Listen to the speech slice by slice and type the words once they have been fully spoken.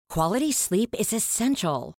Quality sleep is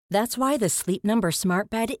essential. That's why the Sleep Number Smart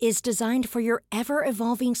Bed is designed for your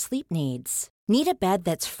ever-evolving sleep needs. Need a bed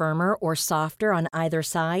that's firmer or softer on either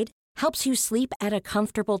side? Helps you sleep at a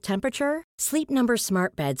comfortable temperature? Sleep Number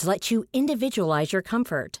Smart Beds let you individualize your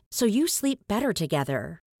comfort, so you sleep better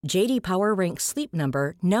together. J.D. Power ranks Sleep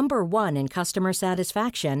Number number 1 in customer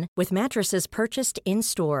satisfaction with mattresses purchased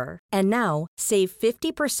in-store. And now, save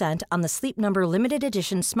 50% on the Sleep Number Limited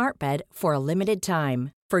Edition Smart Bed for a limited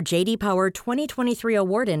time. For J.D. Power 2023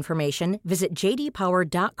 award information, visit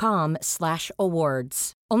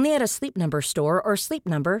jdpower.com/awards. Only at a Sleep Number store or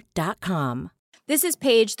sleepnumber.com. This is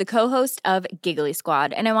Paige, the co-host of Giggly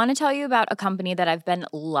Squad, and I want to tell you about a company that I've been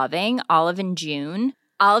loving, Olive & June.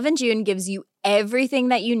 Olive & June gives you everything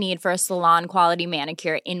that you need for a salon-quality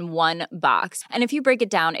manicure in one box. And if you break it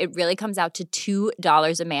down, it really comes out to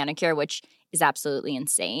 $2 a manicure, which is absolutely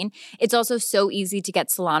insane. It's also so easy to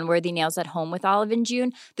get salon-worthy nails at home with Olive &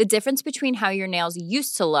 June. The difference between how your nails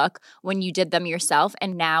used to look when you did them yourself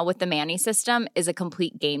and now with the Mani system is a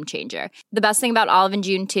complete game changer. The best thing about Olive &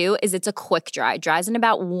 June, too, is it's a quick dry. Dries in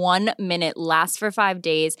about 1 minute, lasts for 5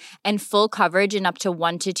 days, and full coverage in up to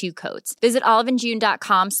 1 to 2 coats. Visit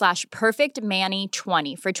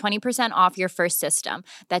oliveandjune.com/perfectmani20 for 20% off your first system.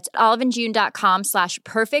 That's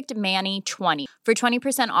oliveandjune.com/perfectmani20 for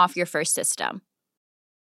 20% off your first system. Hey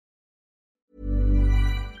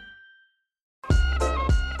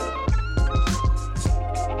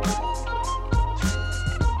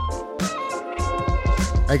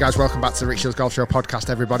guys, welcome back to the Rick Shields Golf Show podcast,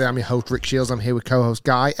 everybody. I'm your host, Rick Shields. I'm here with co-host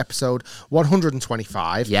Guy, episode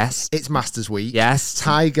 125. Yes. It's Masters Week. Yes.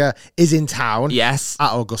 Tiger is in town. Yes.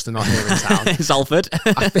 At Augusta, not here in town. Salford.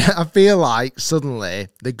 I feel like suddenly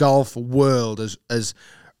the golf world has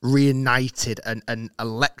reunited and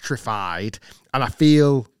electrified, and I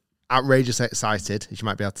feel outrageously excited, as you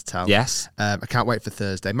might be able to tell. Yes. I can't wait for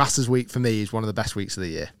Thursday. Masters Week for me is one of the best weeks of the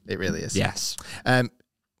year. It really is. Yes.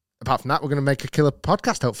 Apart from that, we're going to make a killer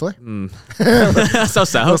podcast, hopefully. So.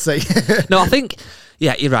 We'll see. No, I think,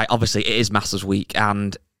 yeah, you're right. Obviously, it is Masters Week,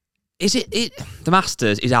 and is it the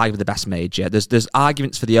Masters is arguably the best major. There's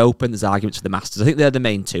arguments for the Open, there's arguments for the Masters. I think they're the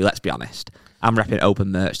main two, let's be honest. I'm repping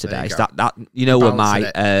Open merch today, so that you know where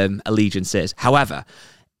my allegiance is. However,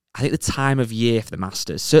 I think the time of year for the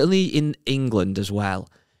Masters, certainly in England as well,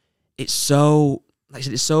 it's so, like I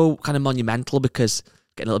said, it's so kind of monumental because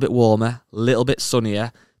getting a little bit warmer, a little bit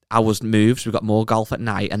sunnier. Hours moved, so we've got more golf at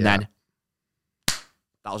night, and then that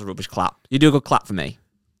was a rubbish clap. You do a good clap for me.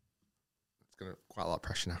 It's got quite a lot of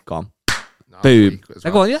pressure now. Go on. No, Boom.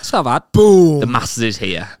 well. Go on, yeah, it's not bad. Boom. The Masters is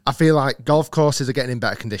here. I feel like golf courses are getting in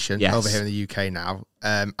better condition Yes. over here in the UK now.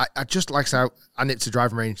 I just like how I nipped to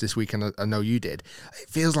driving range this week, and I know you did. It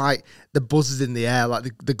feels like the buzz is in the air,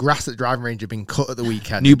 like the grass at the driving range had been cut at the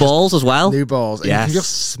weekend. New balls as well. New balls. And Yes. you can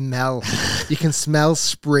just smell. You can smell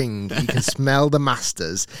spring. You can smell the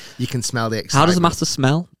Masters. You can smell the excitement. How does the Masters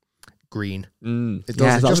smell? Green. It does.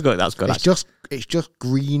 Yeah, It's that's just- good. That's good. It's just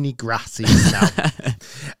greeny, grassy smell.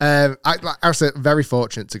 I was very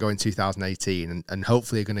fortunate to go in 2018, and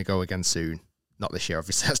hopefully going to go again soon. Not this year,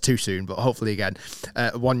 obviously, that's too soon, but hopefully again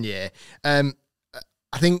 1 year. I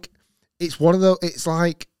think it's one of those. It's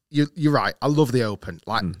like you're right. I love the Open,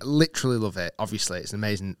 like literally love it. Obviously, it's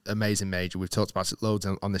an amazing major. We've talked about it loads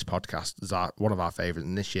on this podcast. It's one of our favourites,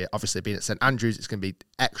 and this year, obviously being at St Andrews, it's going to be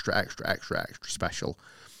extra special.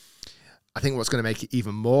 I think what's going to make it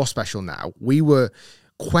even more special now, we were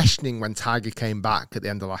questioning when Tiger came back at the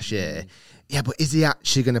end of last year, but is he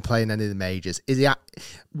actually going to play in any of the majors?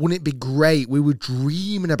 Wouldn't it be great? We were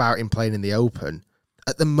dreaming about him playing in the Open.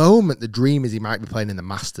 At the moment, the dream is he might be playing in the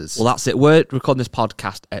Masters. Well, that's it. We're recording this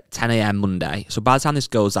podcast at 10 a.m. Monday, so by the time this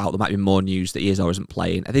goes out, there might be more news that he is or isn't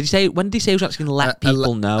playing. When did he say he was actually going to let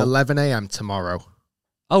people know? 11 a.m. tomorroll.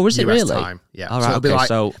 Oh, is it US really? time. Yeah. All right, so it'll be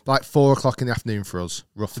like 4 o'clock in the afternoon for us,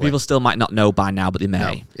 roughly. People still might not know by now, but they may.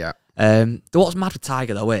 No, yeah. What's mad with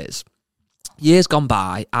Tiger, though, is years gone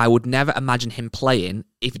by, I would never imagine him playing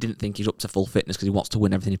if he didn't think he's up to full fitness because he wants to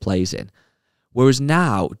win everything he plays in. Whereas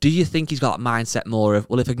now, do you think he's got that mindset more of,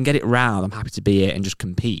 well, if I can get it round, I'm happy to be here and just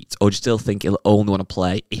compete? Or do you still think he'll only want to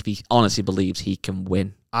play if he honestly believes he can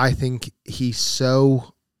win? I think he's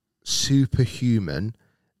so superhuman.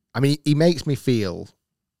 I mean, he makes me feel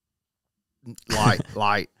like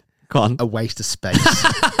Go on. a waste of space.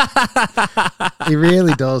 He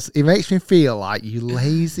really does. He makes me feel like you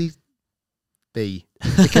lazy bee,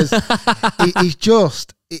 because he's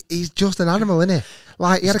just an animal, isn't he?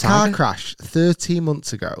 Like, he had a car crash 13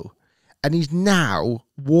 months ago, and he's now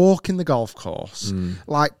walking the golf course,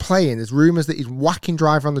 like playing. There's rumours that he's whacking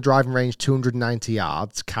driver on the driving range 290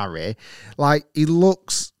 yards carry. Like, he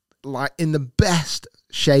looks like in the best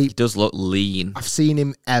shape. He does look lean. I've seen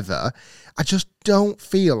him ever. I just don't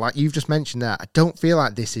feel like, you've just mentioned that, I don't feel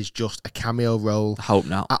like this is just a cameo role. I hope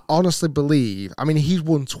not. I honestly believe, I mean, he's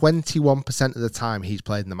won 21% of the time he's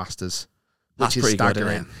played in the Masters, which is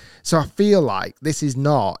staggering. So I feel like this is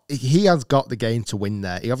not, he has got the game to win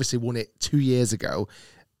there. He obviously won it 2 years ago.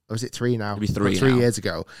 Or is it 3 now? Maybe 3 3 now. years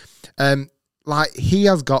ago. Like, he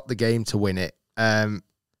has got the game to win it.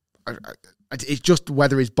 It's just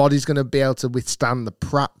whether his body's going to be able to withstand the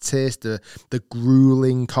practice, the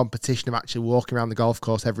grueling competition of actually walking around the golf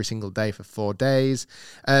course every single day for 4 days.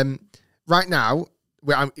 Right now,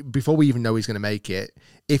 before we even know he's going to make it,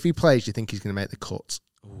 if he plays, do you think he's going to make the cut?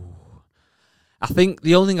 I think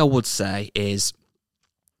the only thing I would say is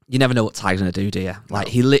you never know what Tiger's going to do, do you? Like,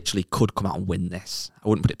 he literally could come out and win this. I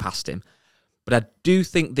wouldn't put it past him. But I do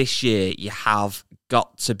think this year you have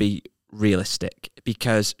got to be realistic,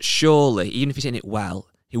 because surely, even if he's hitting it well,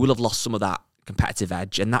 he will have lost some of that competitive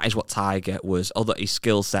edge, and that is what Tiger was. Although his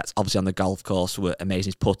skill sets, obviously on the golf course, were amazing.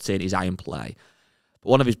 His putting, his iron play, but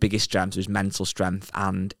one of his biggest strengths was mental strength,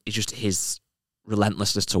 and it's just his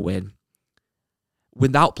relentlessness to win.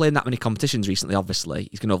 Without playing that many competitions recently, obviously,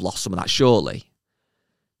 he's going to have lost some of that, surely.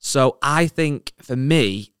 So I think, for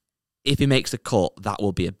me, if he makes the cut, that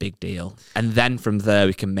will be a big deal. And then from there,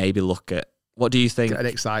 we can maybe look at, what do you think? Getting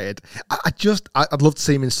excited. I'd love to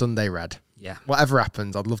see him in Sunday red. Yeah. Whatever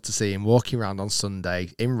happens, I'd love to see him walking around on Sunday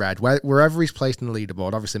in red, wherever he's placed in the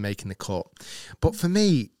leaderboard, obviously making the cut. But for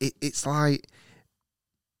me, it's like,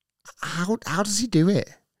 how does he do it?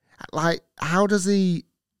 Like, how does he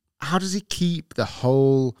keep the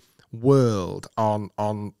whole world on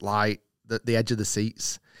like the edge of the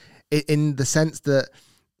seats? In the sense that,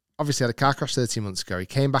 obviously had a car crash 13 months ago. He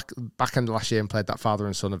came back end of last year and played that father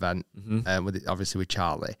and son event, with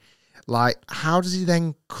Charlie. Like, how does he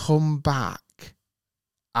then come back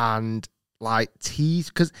and like tease?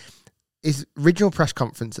 Because his original press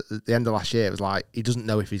conference at the end of last year was like, he doesn't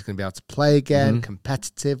know if he's going to be able to play again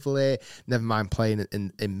competitively, never mind playing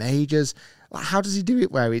in majors. Like, how does he do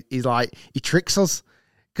it where he's like, he tricks us?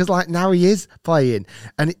 Because like now he is playing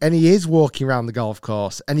and he is walking around the golf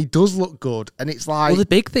course and he does look good. And it's like... Well, the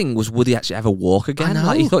big thing was, would he actually ever walk again? I know.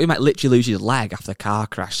 Like, he thought he might literally lose his leg after the car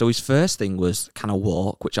crash. So his first thing was, can I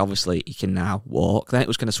walk? Which obviously he can now walk. Then it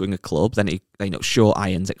was, can I swing a club? Then he, short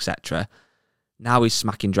irons, etc. Now he's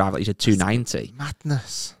smacking drive like he's a 290.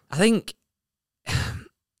 Madness. I think...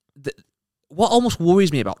 what almost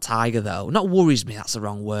worries me about Tiger, though, not worries me, that's the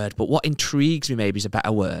wrong word, but what intrigues me maybe is a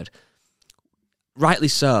better word. Rightly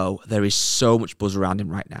so, there is so much buzz around him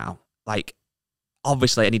right now. Like,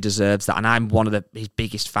 obviously, and he deserves that, and I'm one of his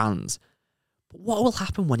biggest fans. But what will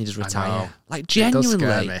happen when he does retire? Like,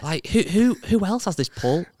 genuinely, like, who else has this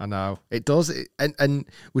pull? I know. It does. And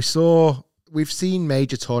we've seen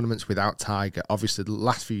major tournaments without Tiger. Obviously, the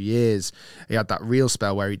last few years, he had that real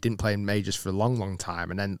spell where he didn't play in majors for a long, long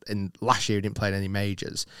time, and then in last year, he didn't play in any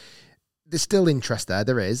majors. There's still interest there.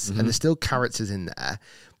 There is, and there's still characters in there.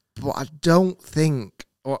 But I don't think,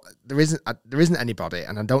 or there isn't anybody,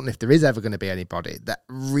 and I don't know if there is ever going to be anybody that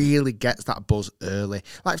really gets that buzz early.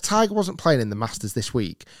 Like, if Tiger wasn't playing in the Masters this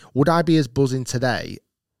week, would I be as buzzing today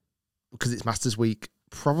because it's Masters week?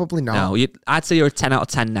 Probably not. No, I'd say you're a 10 out of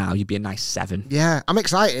 10 now. You'd be a nice 7. Yeah, I'm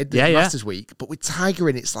excited. Yeah, Masters week, but with Tiger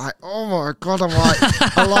in, it's like, oh my god,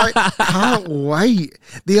 can't wait.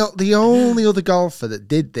 The only other golfer that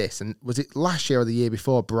did this, and was it last year or the year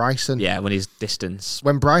before? Bryson. Yeah, when his distance.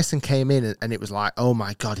 When Bryson came in, and it was like, oh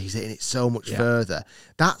my god, he's hitting it so much further.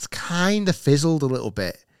 That's kind of fizzled a little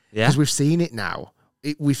bit. Yeah, because we've seen it now.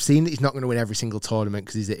 We've seen that he's not going to win every single tournament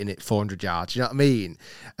because he's hitting it 400 yards. You know what I mean?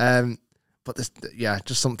 But there's,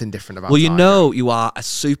 just something different about it. Well, you know you are a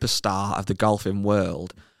superstar of the golfing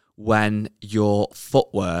world when your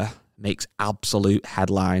footwear makes absolute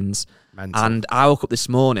headlines. Mental. And I woke up this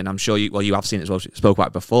morning, I'm sure you have seen it as well, spoke about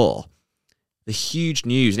it before, the huge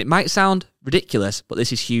news, and it might sound ridiculous, but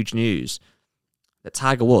this is huge news, that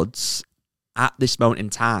Tiger Woods, at this moment in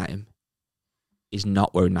time, is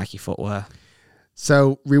not wearing Nike footwear.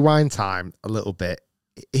 So, rewind time a little bit.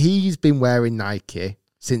 He's been wearing Nike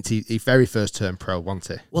since he very first turned pro, wasn't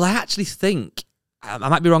he? Well, I actually think, I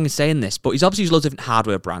might be wrong in saying this, but he's obviously used loads of different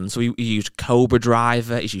hardware brands. So he used Cobra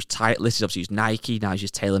Driver, he's used Titleist, he's obviously used Nike, now he's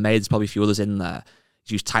used TaylorMade, there's probably a few others in there.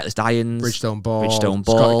 He's used Titleist irons, Bridgestone ball,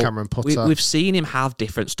 Scotty Cameron putter. We've seen him have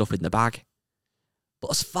different stuff in the bag.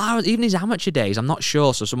 But as far as even his amateur days, I'm not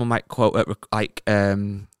sure, so someone might quote,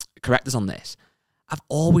 correct us on this. I've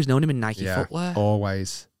always known him in Nike footwear.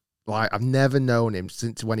 Always. Like, I've never known him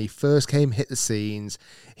since when he first hit the scenes.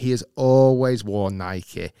 He has always worn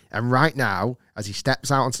Nike. And right now, as he steps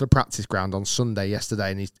out onto the practice ground on Sunday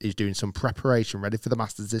yesterday, and he's doing some preparation ready for the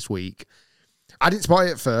Masters this week, I didn't spot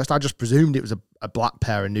it at first. I just presumed it was a black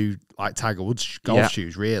pair of new, like, Tiger Woods golf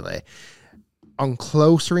shoes, really. On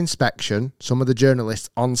closer inspection, some of the journalists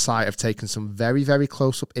on site have taken some very, very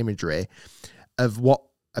close-up imagery of what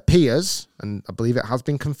appears, and I believe it has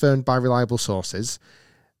been confirmed by reliable sources,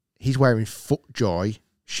 he's wearing FootJoy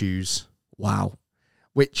shoes. Wow.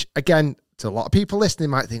 Which, again, to a lot of people listening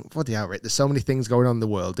might think, bloody hell, Rick, there's so many things going on in the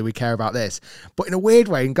world. Do we care about this? But in a weird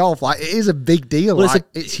way, in golf, like, it is a big deal. Well,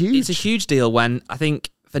 it's huge. It's a huge deal when, I think,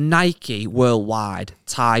 for Nike worldwide,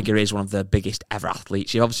 Tiger is one of the biggest ever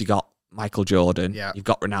athletes. You've obviously got Michael Jordan, you've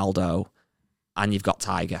got Ronaldo, and you've got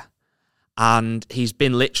Tiger. And he's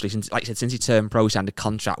been literally, since, like I said, since he turned pro, he signed a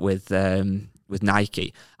contract with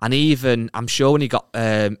Nike. And even, I'm sure when he got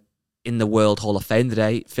in the World Hall of Fame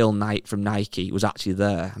today, Phil Knight from Nike was actually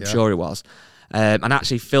there. I'm sure he was. And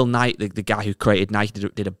actually, Phil Knight, the guy who created Nike,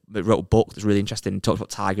 wrote a book that's really interesting and talks about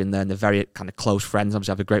Tiger in there, and they're very kind of close friends,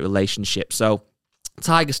 obviously have a great relationship. So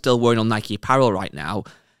Tiger's still wearing on Nike apparel right now.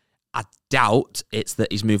 I doubt it's that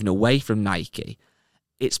he's moving away from Nike.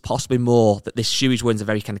 It's possibly more that this shoe he's wearing is a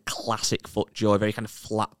very kind of classic FootJoy, very kind of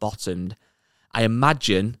flat-bottomed. I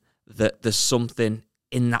imagine that there's something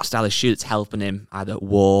in that style of shoe that's helping him either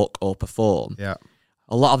walk or perform. Yeah.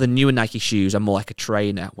 A lot of the newer Nike shoes are more like a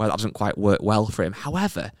trainer, where that doesn't quite work well for him.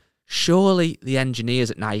 However, surely the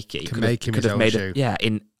engineers at Nike could have made it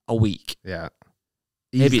in a week. Yeah.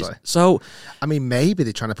 Maybe so. I mean, maybe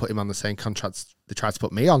they're trying to put him on the same contracts they tried to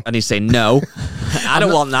put me on. And he's saying, no, I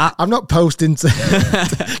don't want that. I'm not posting to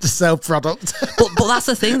sell product. but that's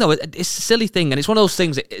the thing, though. It's a silly thing. And it's one of those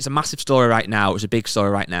things, it's a massive story right now. It's a big story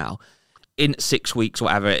right now. In 6 weeks or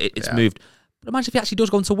whatever, it's moved. But imagine if he actually does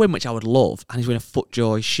go on to win, which I would love, and he's wearing a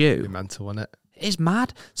FootJoy shoe. It'd be mental, wouldn't it? It is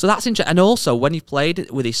mad. So that's interesting. And also, when he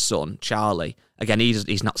played with his son, Charlie, again,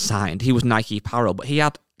 he's not signed. He was Nike apparel, but he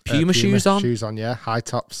had Puma shoes on. Shoes on, yeah. High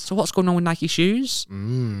tops. So what's going on with Nike shoes?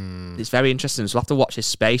 It's very interesting. So we'll have to watch his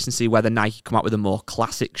space and see whether Nike come out with a more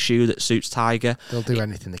classic shoe that suits Tiger. They'll do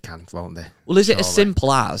anything they can, won't they? Well, is it as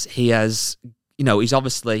simple as he has, he's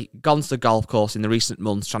obviously gone to the golf course in the recent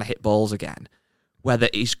months trying to hit balls again. Whether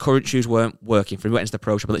his current shoes weren't working for him, he went into the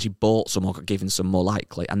pro shop and literally bought some or got given some more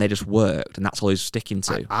likely, and they just worked, and that's all he's sticking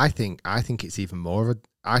to. I think it's even more of a...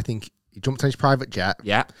 I think he jumped on his private jet.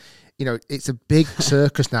 Yeah. It's a big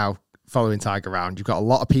circus now following Tiger around. You've got a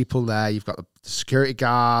lot of people there. You've got the security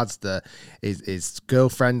guards, his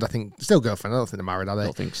girlfriend, I think, still girlfriend. I don't think they're married, are they? I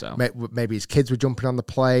don't think so. Maybe his kids were jumping on the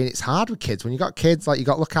plane. It's hard with kids. When you got kids, like, you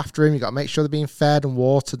got to look after them. You got to make sure they're being fed and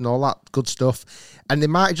watered and all that good stuff. And it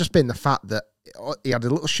might have just been the fact that he had a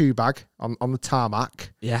little shoe bag on the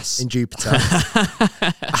tarmac. Yes. In Jupiter.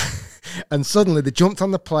 And suddenly they jumped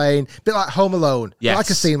on the plane, a bit like Home Alone. Yes. Like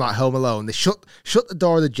a scene like Home Alone. They shut the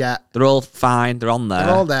door of the jet. They're all fine. They're on there.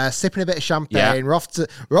 They're all there, sipping a bit of champagne. Yeah. We're off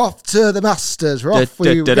to the Masters. We're off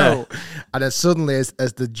we go. And then suddenly, as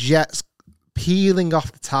the jet's peeling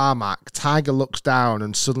off the tarmac, Tiger looks down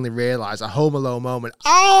and suddenly realises, a Home Alone moment.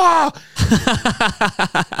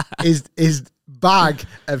 His bag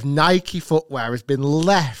of Nike footwear has been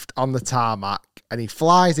left on the tarmac, and he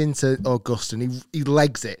flies into Augusta and he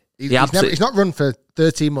legs it. He's not run for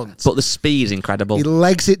 13 months. But the speed is incredible. He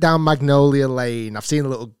legs it down Magnolia Lane. I've seen a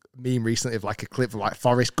little meme recently of like a clip of like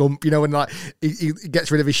Forrest Gump, when like he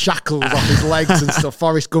gets rid of his shackles off his legs and stuff.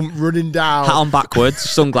 Forrest Gump running down. Hat on backwards,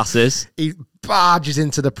 sunglasses. He barges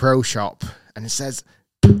into the pro shop and it says,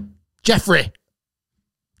 Jeffrey.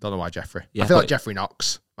 Don't know why Jeffrey. I feel like Jeffrey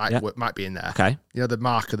Knox might be in there. Okay. The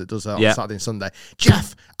marker that does that on Saturday and Sunday.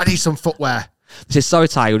 Jeff, I need some footwear. He says, sorry,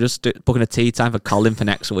 Tiger, we're just booking a tea time for Colin for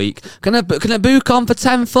next week. Can I book on for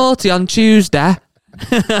 10:40 on Tuesday?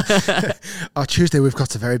 Tuesday we've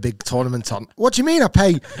got a very big tournament on. What do you mean I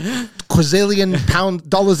pay quadrillion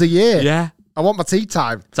dollars a year? Yeah. I want my tea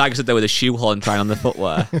time. Tiger stood there with a shoehorn trying on the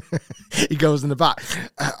footwear. He goes in the back.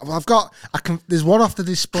 There's one off the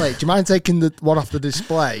display. Do you mind taking the one off the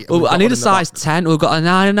display? Well, I need a size 10. We've got a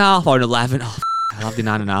 9.5 or an 11. Oh, I'll have the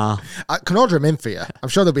 9.5. I can order them in for you. I'm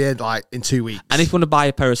sure they'll be in in 2 weeks. And if you want to buy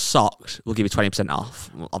a pair of socks, we'll give you 20%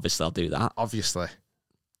 off. Well, obviously, I'll do that. Obviously.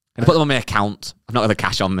 And put them on my account. I've not got the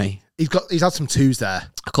cash on me. He's had some twos there.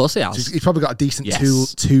 Of course he has. So he's probably got a decent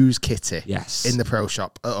twos kitty in the pro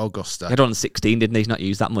shop at Augusta. He had one on 16, didn't he? He's not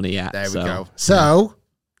used that money yet. There we go. So,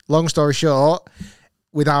 long story short,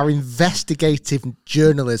 with our investigative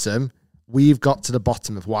journalism, we've got to the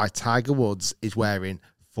bottom of why Tiger Woods is wearing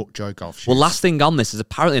FootJoy golf shoes. Well, last thing on this is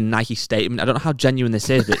apparently a Nike statement. I don't know how genuine this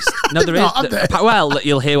is. But no, there not, is. Well,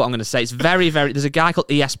 you'll hear what I'm going to say. It's very, very... There's a guy called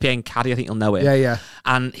ESPN Caddy. I think you'll know him. Yeah.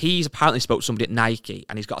 And he's apparently spoke to somebody at Nike,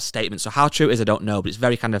 and he's got a statement. So how true it is, I don't know, but it's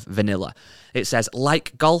very kind of vanilla. It says,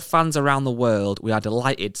 like golf fans around the world, we are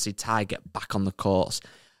delighted to see Tiger back on the course.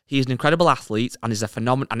 He is an incredible athlete and is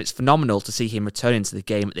and it's phenomenal to see him returning to the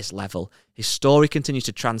game at this level. His story continues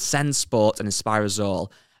to transcend sport and inspire us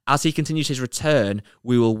all. As he continues his return,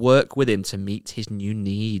 we will work with him to meet his new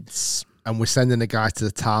needs. And we're sending a guy to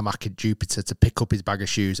the tarmac at Jupiter to pick up his bag of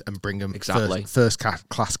shoes and bring him first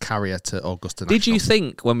class carrier to Augusta National. Did you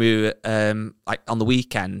think when we were like on the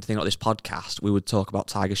weekend, thinking about this podcast, we would talk about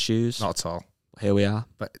Tiger's shoes? Not at all. Here we are.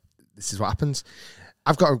 But this is what happens.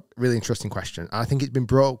 I've got a really interesting question, and I think it's been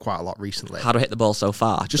brought up quite a lot recently. How do I hit the ball so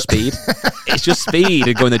far? Just speed. It's just speed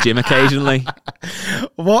and going to the gym occasionally.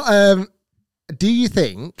 What do you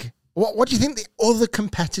think? What do you think the other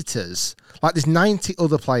competitors, like there's 90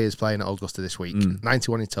 other players playing at Augusta this week,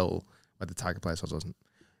 91 in total, where the Tiger players wasn't.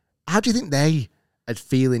 How do you think they are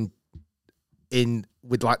feeling in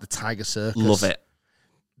with like the Tiger circus? Love it.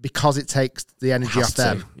 Because it takes the energy off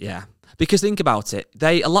them. Yeah. Because think about it,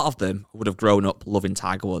 a lot of them would have grown up loving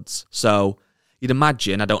Tiger Woods. So you'd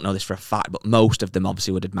imagine, I don't know this for a fact, but most of them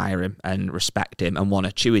obviously would admire him and respect him and want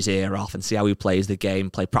to chew his ear off and see how he plays the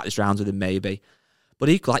game, play practice rounds with him maybe. But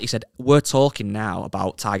equally, like you said, we're talking now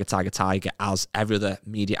about Tiger as every other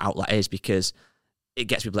media outlet is, because it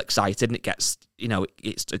gets people excited and it gets,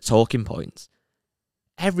 it's a talking point.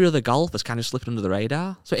 Every other golfer's kind of slipping under the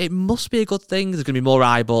radar. So it must be a good thing. There's going to be more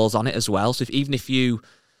eyeballs on it as well. So even if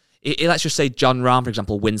let's just say Jon Rahm, for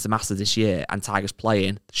example, wins the Masters this year and Tiger's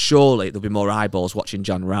playing, surely there'll be more eyeballs watching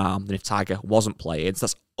Jon Rahm than if Tiger wasn't playing. So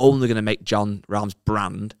that's only going to make Jon Rahm's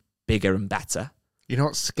brand bigger and better. You know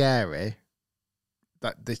what's scary?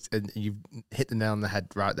 And you hit the nail on the head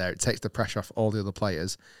right there. It takes the pressure off all the other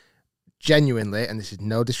players. Genuinely, and this is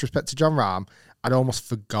no disrespect to Jon Rahm, I'd almost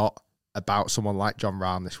forgot about someone like Jon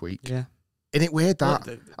Rahm this week. Yeah. Isn't it weird that?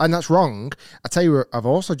 And that's wrong. I tell you what, I've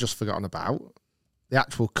also just forgotten about the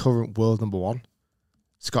actual current world number one,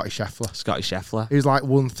 Scotty Scheffler. Who's like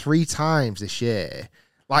won 3 times this year.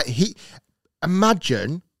 Like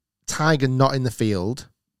imagine Tiger not in the field.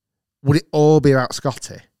 Would it all be about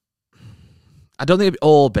Scotty? I don't think it'd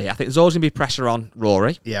all be. I think there's always going to be pressure on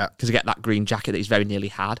Rory. Yeah. Because you get that green jacket that he's very nearly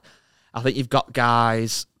had. I think you've got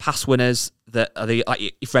guys, past winners, that are like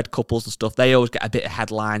your Fred Couples and stuff. They always get a bit of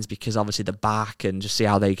headlines because obviously they're back and just see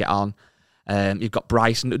how they get on. You've got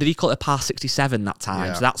Bryson. Did he call it a par 67 that time?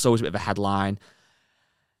 Yeah. So that's always a bit of a headline.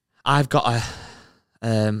 I've got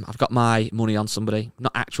my money on somebody.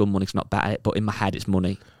 Not actual money, because I'm not bet at it, but in my head it's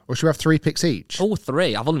money. Or should we have 3 picks each? Oh,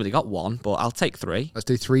 3. I've only really got 1, but I'll take 3. Let's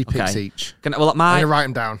do 3 picks each. I'm going to write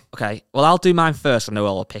them down. Okay. Well, I'll do mine first. I know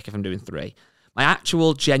I'll pick if I'm doing 3. My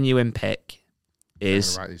actual genuine pick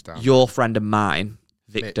is your friend of mine,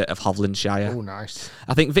 Victor of Hovlandshire. Oh, nice.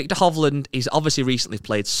 I think Victor Hovland, he's obviously recently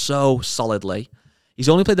played so solidly. He's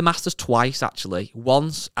only played the Masters twice, actually.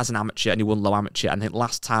 Once as an amateur, and he won low amateur. And I think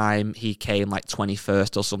last time he came like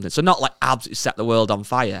 21st or something. So not like absolutely set the world on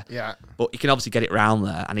fire. Yeah. But he can obviously get it round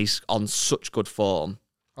there, and he's on such good form.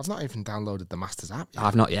 I've not even downloaded the Masters app yet.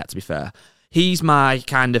 I've not yet, to be fair. He's my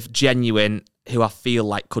kind of genuine who I feel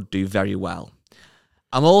like could do very well.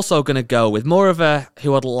 I'm also going to go with more of a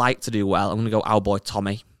who I'd like to do well. I'm going to go our boy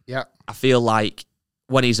Tommy. Yeah. I feel like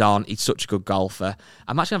when he's on, he's such a good golfer.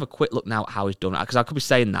 I'm actually going to have a quick look now at how he's done it, because I could be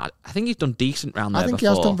saying that. I think he's done decent round there before. He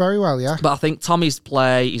has done very well, yeah. But I think Tommy's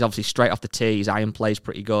play, he's obviously straight off the tee. His iron play is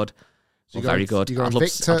pretty good. So very good. You got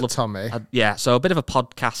Victor, Tommy. Yeah, so a bit of a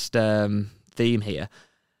podcast theme here.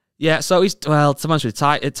 Yeah, so he's, to be honest with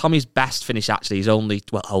you, Tommy's best finish actually is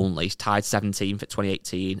he's tied 17th at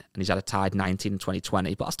 2018, and he's had a tied 19 in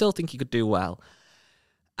 2020, but I still think he could do well.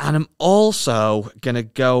 And I'm also going to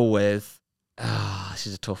go with, this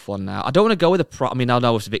is a tough one now. I don't want to go with I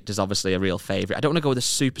know Victor's obviously a real favourite. I don't want to go with a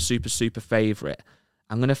super, super, super favourite.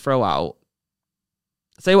 I'm going to throw out,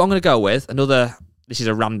 I'll tell you what I'm going to go with, this is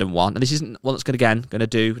a random one, and this isn't one that's going to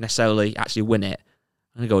do necessarily actually win it.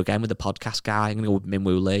 I'm going to go again with the podcast guy. I'm going to go with Min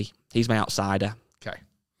Woo Lee. He's my outsider. Okay.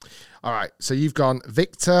 All right. So you've gone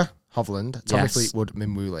Victor Hovland, Tommy Fleetwood,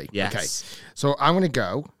 Min Woo Lee. Yes. Okay. So I'm going to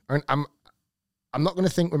go. I'm not going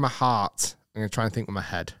to think with my heart. I'm going to try and think with my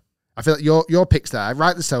head. I feel like your picks there,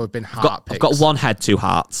 rightly so, have been heart picks. I've got 1 head, 2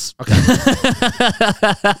 hearts. Okay.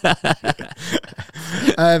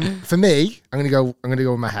 For me, I'm going to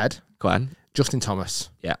go with my head. Go on. Justin Thomas.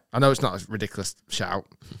 Yeah. I know it's not a ridiculous shout.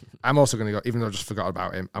 I'm also going to go, even though I just forgot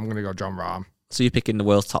about him, I'm going to go Jon Rahm. So you're picking the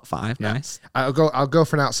world's top 5. Yeah. Nice. I'll go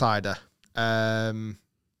for an outsider. Outsider.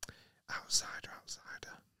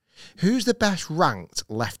 Who's the best ranked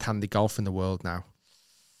left-handed golfer in the world now?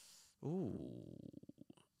 Ooh.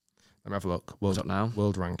 Let me have a look. Don't know.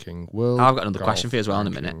 World ranking. I've got another question for you as well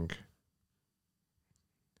ranking. in a minute.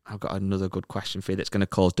 I've got another good question for you that's going to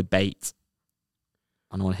cause debate.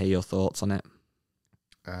 I want to hear your thoughts on it.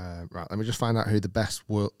 Right, let me just find out who the best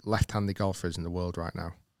left-handed golfer is in the world right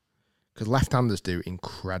now. Because left-handers do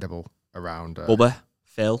incredible around. Bubba,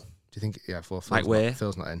 Phil. Do you think? Yeah, Mike Weir.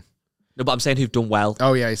 Phil's not in. No, but I'm saying who've done well.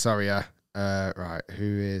 Oh yeah, sorry, yeah. Right, who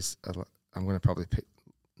is? I'm going to probably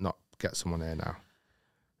not get someone here now.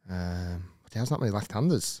 There's not many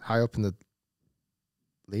left-handers high up in the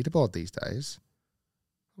leaderboard these days.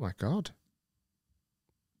 Oh my god!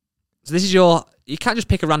 So this is you can't just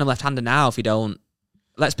pick a random left-hander now if you don't.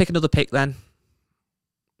 Let's pick another pick then.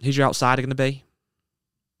 Who's your outsider going to be?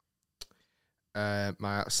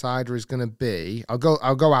 My outsider is going to be. I'll go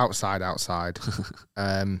outside.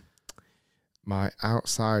 My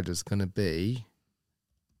outsider is going to be.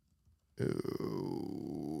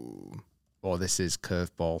 Oh, this is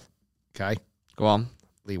curveball. Okay, go on.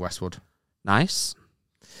 Lee Westwood. Nice.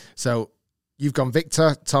 So you've gone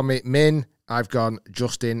Victor, Tommy, Min. I've gone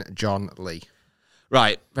Justin, John, Lee.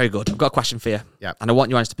 Right, very good. I've got a question for you. Yeah. And I want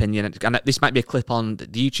your honest opinion. And this might be a clip on the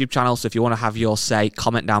YouTube channel, so if you want to have your say,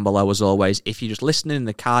 comment down below as always. If you're just listening in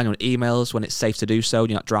the car and you want to email us when it's safe to do so and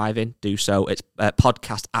you're not driving, do so. It's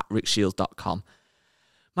podcast@rickshields.com.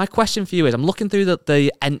 My question for you is, I'm looking through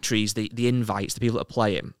the entries, the invites, the people that are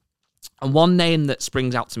playing, and one name that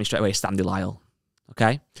springs out to me straight away is Sandy Lyle.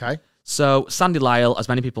 Okay? Okay. So Sandy Lyle, as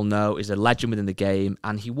many people know, is a legend within the game,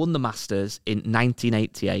 and he won the Masters in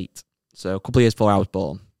 1988. So a couple of years before I was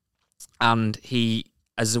born. And he,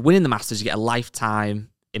 as winning the Masters, you get a lifetime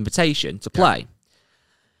invitation to play. Yeah.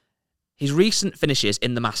 His recent finishes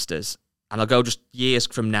in the Masters, and I'll go just years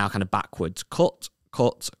from now, kind of backwards. Cut. Then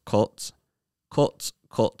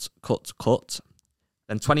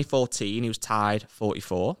 2014, he was tied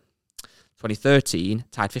 44. 2013,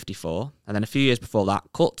 tied 54. And then a few years before that,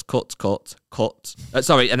 and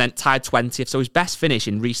then tied 20th. So his best finish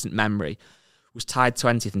in recent memory was tied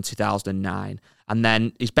 20th in 2009. And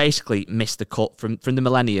then he's basically missed the cut from the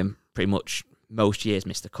millennium, pretty much most years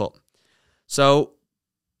missed the cut. So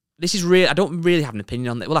this is real. I don't really have an opinion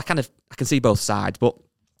on it. Well, I can see both sides, but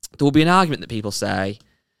there will be an argument that people say,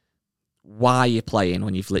 why are you playing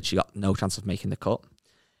when you've literally got no chance of making the cut?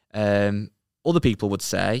 Other people would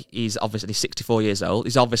say he's obviously 64 years old.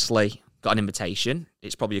 He's obviously got an invitation.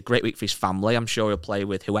 It's probably a great week for his family. I'm sure he'll play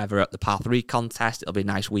with whoever at the Par 3 contest. It'll be a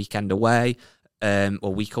nice weekend away,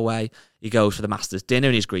 or week away. He goes for the Masters dinner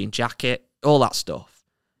in his green jacket, all that stuff.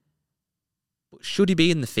 But should he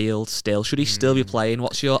be in the field still? Should he still be playing?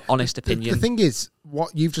 What's your honest opinion? The thing is,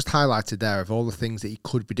 what you've just highlighted there of all the things that he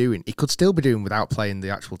could be doing, he could still be doing without playing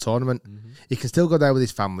the actual tournament. Mm-hmm. He can still go there with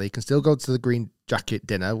his family. He can still go to the green jacket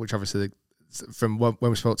dinner, which obviously, from when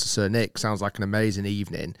we spoke to Sir Nick, sounds like an amazing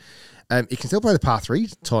evening. He can still play the Par 3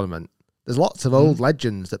 tournament. There's lots of old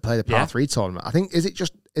legends that play the Par 3 tournament. I think, is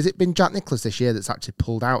it been Jack Nicklaus this year that's actually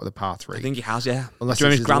pulled out of the Par 3? I think he has, yeah. Unless do you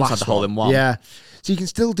remember his grandson had the hole in one? Yeah. So you can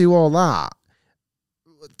still do all that.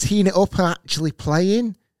 Teeing it up and actually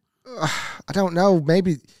playing? I don't know.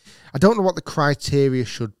 Maybe, I don't know what the criteria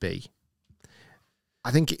should be.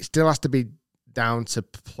 I think it still has to be down to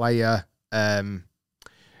player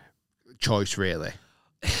choice, really.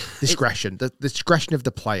 Discretion. The discretion of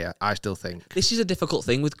the player, I still think. This is a difficult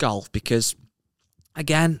thing with golf because,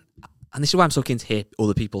 again, and this is why I'm so keen to hear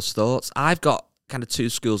other people's thoughts, I've got kind of two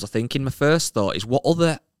schools of thinking. My first thought is, what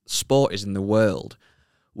other sport is in the world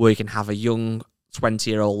where you can have a young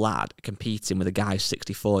 20-year-old lad competing with a guy who's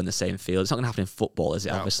 64 in the same field? It's not going to happen in football, is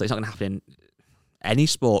it? No. Obviously, it's not going to happen in any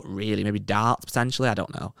sport, really. Maybe darts, potentially. I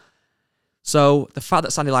don't know. So the fact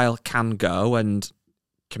that Sandy Lyle can go and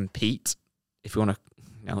compete, if you want to,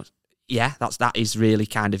 that is really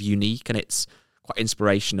kind of unique and it's quite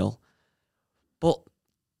inspirational. But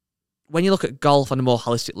when you look at golf on a more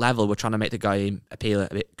holistic level, we're trying to make the game appeal a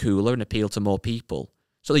bit cooler and appeal to more people.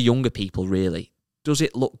 So the younger people, really. Does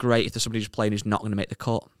it look great if there's somebody who's playing who's not going to make the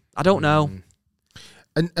cut? I don't know.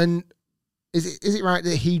 And is it right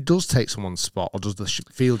that he does take someone's spot, or does the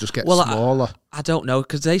field just get smaller? I don't know,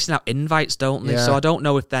 because they send out invites, don't they? Yeah. So I don't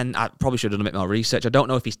know if then, I probably should have done a bit more research. I don't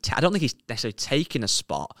know if I don't think he's necessarily taking a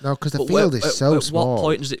spot. No, because the field is so small. What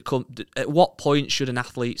point does it come? At what point should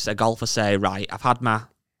a golfer say, right, I've had my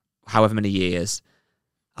however many years?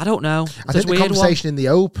 I don't know. I think the conversation in the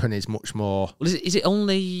Open is much more. Well, is it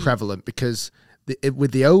only prevalent because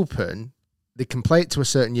with the Open they can play it to a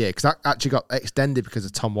certain year, because that actually got extended because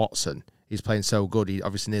of Tom Watson. He's playing so good. He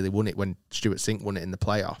obviously nearly won it when Stuart Sink won it in the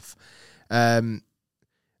playoff.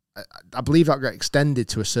 I believe that got extended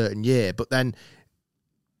to a certain year, but then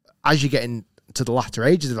as you get into the latter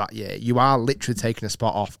ages of that year, you are literally taking a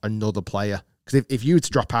spot off another player. Because if you were to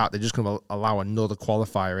drop out, they're just going to allow another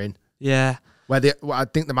qualifier in. Yeah. Well, I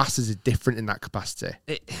think the Masters is different in that capacity.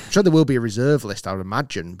 I'm sure there will be a reserve list, I would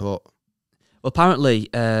imagine, but... Well, apparently,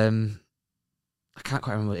 I can't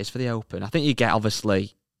quite remember what it is for the Open. I think you get,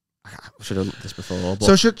 obviously... I should have looked at this before. But...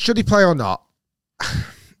 So should he play or not?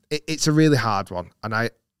 It's a really hard one. And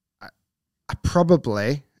I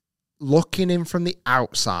probably, looking in from the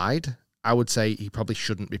outside, I would say he probably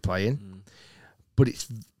shouldn't be playing. But it's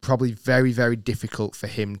probably very, very difficult for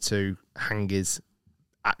him to hang his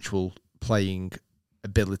actual playing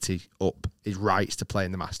ability up, his rights to play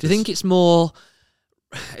in the Masters. Do you think it's more...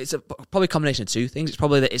 It's probably a combination of two things. It's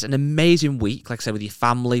probably that it's an amazing week, like I said, with your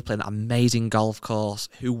family, playing that amazing golf course.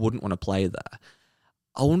 Who wouldn't want to play there?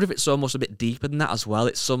 I wonder if it's almost a bit deeper than that as well.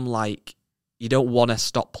 It's some like, you don't want to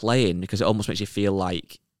stop playing because it almost makes you feel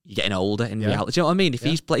like you're getting older in reality. Do you know what I mean? If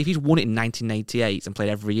he's won it in 1988 and played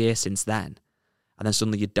every year since then, and then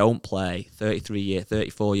suddenly you don't play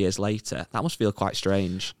 34 years later, that must feel quite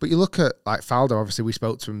strange. But you look at like Faldo, obviously we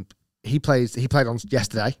spoke to him. He played on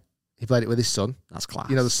yesterday. He played it with his son. That's class.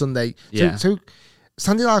 You know, the Sunday. Yeah. So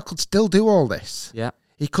Sandy Lyle could still do all this. Yeah.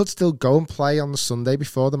 He could still go and play on the Sunday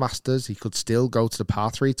before the Masters. He could still go to the par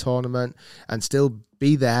 3 tournament and still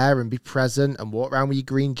be there and be present and walk around with your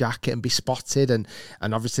green jacket and be spotted and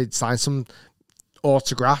obviously sign some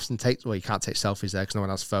autographs and take... Well, you can't take selfies there because no one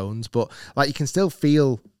has phones, but like you can still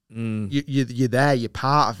feel you're there, you're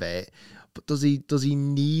part of it. But does he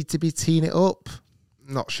need to be teeing it up?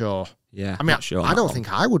 Not sure. Yeah, I mean, not sure. I don't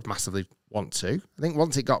think I would massively want to. I think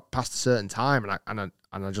once it got past a certain time and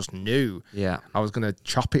I just knew I was going to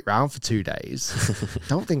chop it round for 2 days,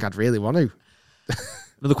 don't think I'd really want to.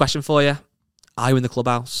 Another question for you. Are you in the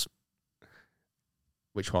clubhouse?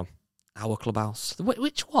 Which one? Our clubhouse.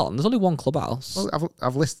 Which one? There's only one clubhouse. Well,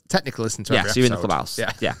 I've technically listened to every so you're in the episode. clubhouse.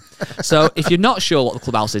 Yeah. So if you're not sure what the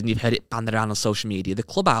clubhouse is and you've heard it banded around on social media, the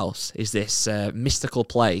clubhouse is this mystical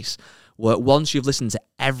place where once you've listened to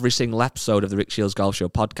every single episode of the Rick Shields Golf Show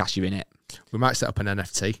podcast, you're in it. We might set up an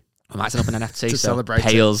NFT. To so celebrate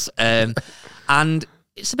Pales. And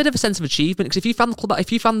it's a bit of a sense of achievement because if you found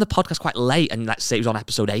the podcast quite late and let's say it was on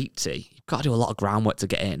episode 80, you've got to do a lot of groundwork to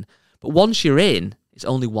get in. But once you're in, it's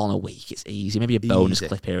only one a week. It's easy. Maybe a bonus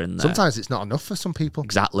clip here and there. Sometimes it's not enough for some people.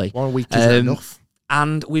 Exactly. One a week isn't enough.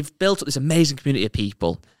 And we've built up this amazing community of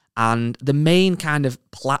people. And the main kind of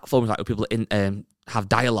platforms like where people have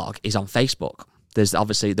dialogue is on Facebook. There's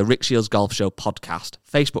obviously the Rick Shields Golf Show podcast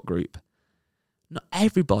Facebook group. Not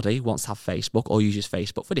everybody wants to have Facebook or uses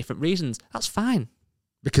Facebook for different reasons. That's fine.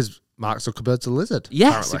 Because Mark Zuckerberg's a lizard. Yes,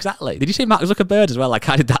 apparently. exactly. Did you say Mark Zuckerberg as well? Like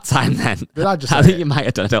I did that time then. Did I just I think you might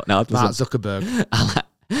have done. I don't know. Mark Zuckerberg.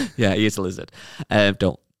 Yeah, he is a lizard.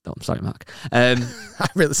 Don't. I'm sorry, Mark. I'm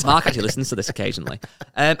really sorry. Mark actually listens to this occasionally.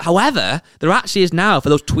 However, there actually is now, for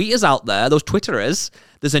those tweeters out there, those Twitterers,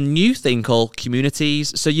 there's a new thing called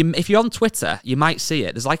communities. So if you're on Twitter, you might see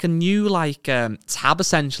it. There's like a new tab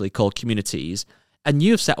essentially called communities. And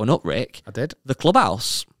you have set one up, Rick. I did. The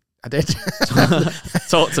Clubhouse. I did.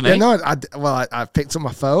 Talk to me. Yeah, no, I picked up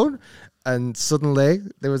my phone and suddenly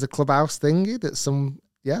there was a Clubhouse thingy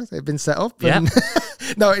that they've been set up. And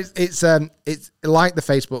no, it's like the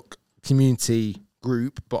Facebook community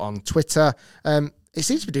group, but on Twitter. It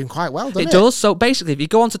seems to be doing quite well, doesn't it? It does. So basically, if you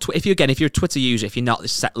go onto Twitter, if you're a Twitter user, if you're not,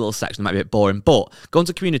 this little section might be a bit boring, but go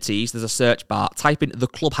into communities, there's a search bar, type in the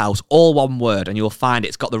Clubhouse, all one word, and you'll find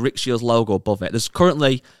it's got the Rick Shields logo above it. There's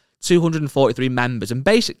currently 243 members, and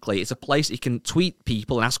basically it's a place that you can tweet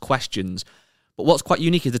people and ask questions. But what's quite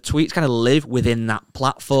unique is the tweets kind of live within that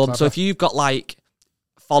platform. So if you've got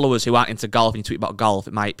followers who aren't into golf and you tweet about golf,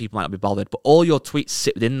 people might not be bothered, but all your tweets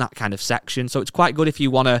sit within that kind of section. So it's quite good if you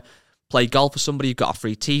want to play golf with somebody, you've got a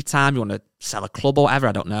free tee time, you want to sell a club or whatever,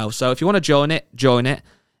 I don't know. So if you want to join it, join it.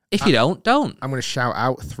 If you don't. I'm going to shout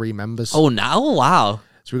out 3 members. Oh, now? Wow.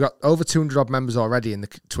 So we've got over 200 odd members already in the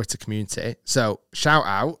Twitter community. So shout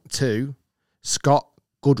out to Scott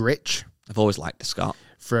Goodrich. I've always liked Scott.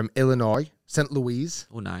 From Illinois, St. Louis.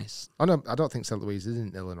 Oh, nice. Oh, no, I don't think St. Louis is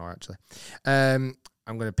in Illinois, actually.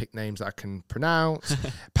 I'm going to pick names that I can pronounce.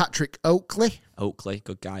 Patrick Oakley. Oakley,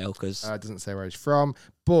 good guy, Oakers. Doesn't say where he's from.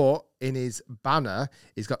 But in his banner,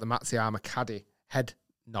 he's got the Matsuyama Caddy head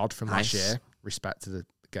nod from last year. Respect to the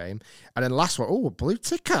game. And then last one, a blue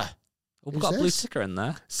ticker. Oh, we've got a blue ticker in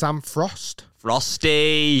there. Sam Frost.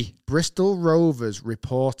 Frosty. Bristol Rovers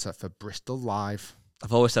reporter for Bristol Live.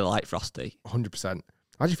 I've always said I like Frosty. 100%.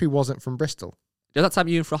 Imagine if he wasn't from Bristol. You know that time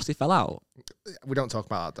you and Frosty fell out? We don't talk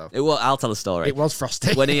about that, though. I'll tell the story. It was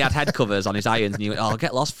Frosty. When he had head covers on his irons and you went,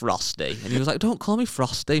 get lost, Frosty. And he was like, don't call me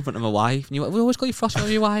Frosty in front of my wife. And you went, we always call you Frosty in front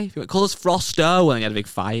of your wife. You went, call us Frosto. And then you had a big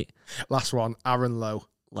fight. Last one, Aaron Lowe.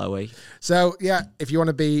 Lowy. So, yeah, if you want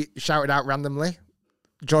to be shouted out randomly,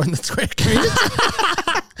 join the Twitter community.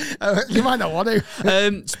 You might not want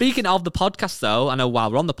to. Speaking of the podcast, though, I know while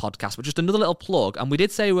we're on the podcast, but just another little plug, and we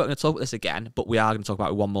did say we weren't going to talk about this again, but we are going to talk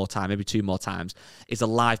about it one more time, maybe 2 more times, is a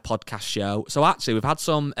live podcast show. So actually, we've had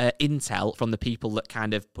some intel from the people that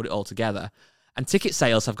kind of put it all together, and ticket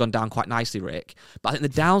sales have gone down quite nicely, Rick. But I think the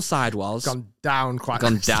downside was... Gone down quite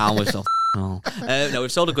nicely. nicely. Down with stuff. No, we've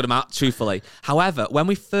sold a good amount, truthfully. However, when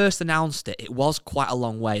we first announced it, it was quite a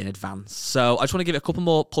long way in advance. So I just want to give it a couple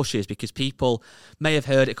more pushes because people may have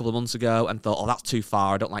heard it a couple of months ago and thought, that's too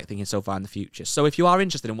far. I don't like thinking so far in the future. So if you are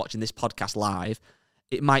interested in watching this podcast live,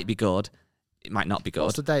 it might be good. It might not be good.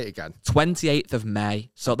 What's the date again? 28th of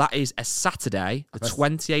May. So that is a Saturday, the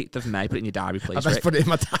 28th of May. Put it in your diary, please, I best Rick. put it in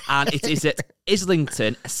my diary. And it is at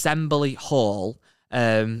Islington Assembly Hall,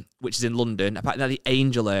 which is in London, apparently the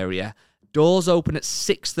Angel area. Doors open at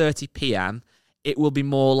 6:30 p.m. It will be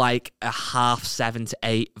more like a 7:30 to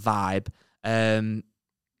 8 vibe. And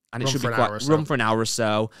it should be quite run for an hour or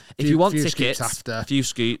so. If you want tickets, a few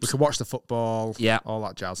scoops. We can watch the football, all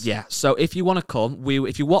that jazz. Yeah, so if you want to come,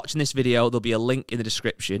 if you're watching this video, there'll be a link in the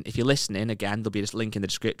description. If you're listening, again, there'll be a link in the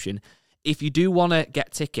description. If you do want to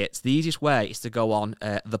get tickets, the easiest way is to go on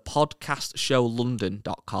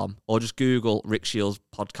thepodcastshowlondon.com or just Google Rick Shields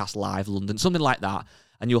Podcast Live London, something like that.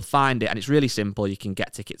 And you'll find it, and it's really simple. You can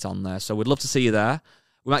get tickets on there. So we'd love to see you there.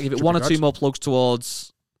 We might give it one or two more plugs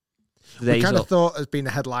towards the days. We kind of thought as being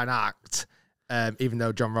a headline act, even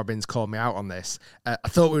though John Robbins called me out on this, I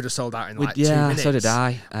thought we would have sold out in 2 minutes. Yeah, so did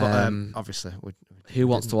I. But obviously, who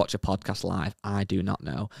wants to watch a podcast live? I do not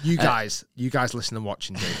know. You guys listen and watch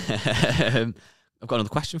and do. I've got another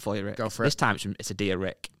question for you, Rick. Go for it. This time it's a Dear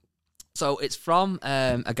Rick. So it's from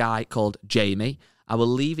a guy called Jamie. I will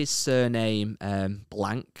leave his surname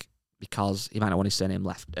blank because he might not want his surname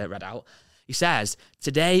read out. He says,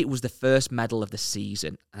 today was the first medal of the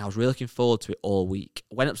season, and I was really looking forward to it all week.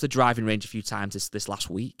 I went up to the driving range a few times this last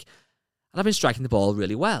week, and I've been striking the ball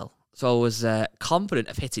really well. So I was confident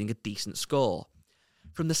of hitting a decent score.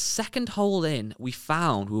 From the second hole in, we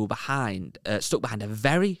found we were stuck behind a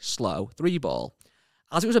very slow 3-ball.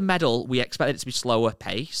 As it was a medal, we expected it to be slower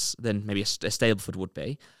pace than maybe a Stableford would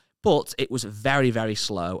be. But it was very, very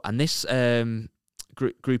slow, and this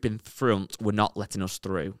group in front were not letting us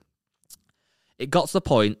through. It got to the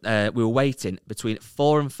point we were waiting between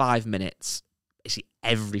 4 and 5 minutes, basically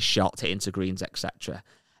every shot to hit into greens, etc.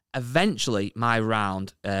 Eventually, my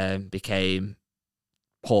round became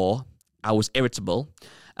poor. I was irritable,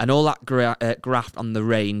 and all that graft on the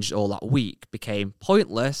range all that week became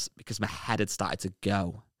pointless because my head had started to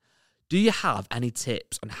go. Do you have any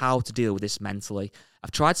tips on how to deal with this mentally?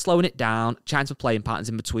 I've tried slowing it down, chance for playing patterns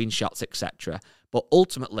in between shots, etc. But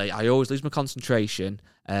ultimately, I always lose my concentration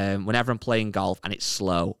whenever I'm playing golf, and it's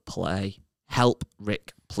slow play. Help,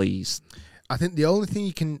 Rick, please. I think the only thing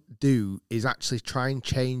you can do is actually try and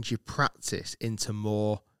change your practice into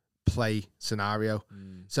more play scenario.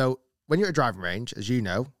 So when you're at a driving range, as you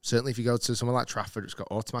know, certainly if you go to somewhere like Trafford, it's got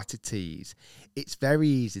automatic tees, it's very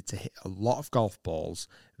easy to hit a lot of golf balls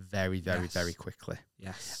very, very, very quickly.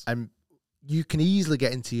 Yes. And you can easily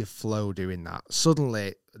get into your flow doing that.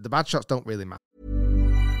 Suddenly, the bad shots don't really matter.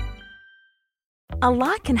 A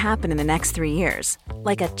lot can happen in the next 3 years.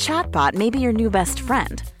 Like a chatbot may be your new best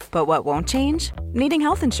friend. But what won't change? Needing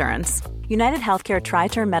health insurance. United Healthcare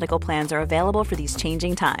Tri-Term Medical Plans are available for these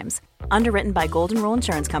changing times. Underwritten by Golden Rule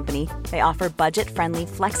Insurance Company, they offer budget-friendly,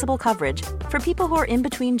 flexible coverage for people who are in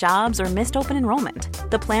between jobs or missed open enrollment.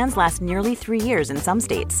 The plans last nearly 3 years in some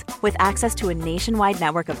states, with access to a nationwide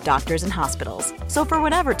network of doctors and hospitals. So for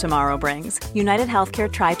whatever tomorrow brings, United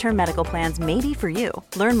Healthcare Tri-Term Medical Plans may be for you.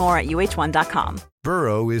 Learn more at uh1.com.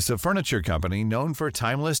 Burrow is a furniture company known for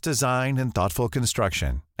timeless design and thoughtful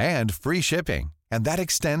construction, and free shipping, and that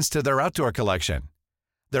extends to their outdoor collection.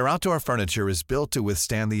 Their outdoor furniture is built to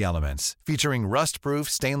withstand the elements, featuring rust-proof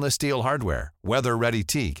stainless steel hardware, weather-ready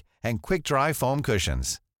teak, and quick-dry foam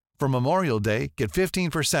cushions. For Memorial Day, get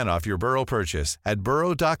 15% off your Burrow purchase at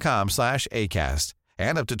burrow.com/acast,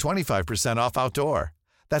 and up to 25% off outdoor.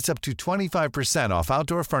 That's up to 25% off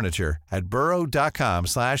outdoor furniture at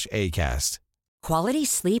burrow.com/acast. Quality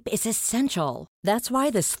sleep is essential. That's why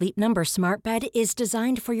the Sleep Number Smart Bed is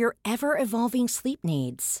designed for your ever-evolving sleep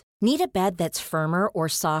needs. Need a bed that's firmer or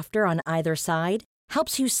softer on either side?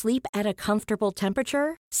 Helps you sleep at a comfortable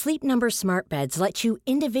temperature? Sleep Number Smart Beds let you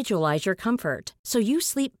individualize your comfort so you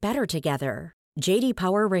sleep better together. JD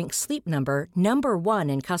Power ranks Sleep Number number 1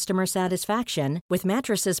 in customer satisfaction with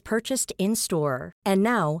mattresses purchased in-store. And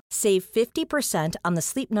now, save 50% on the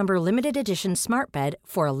Sleep Number Limited Edition Smart Bed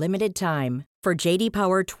for a limited time. For JD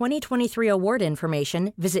Power 2023 award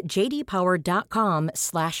information, visit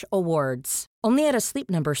jdpower.com/awards. Only at a Sleep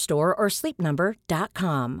Number store or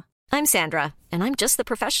sleepnumber.com. I'm Sandra, and I'm just the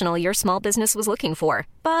professional your small business was looking for.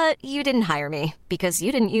 But you didn't hire me because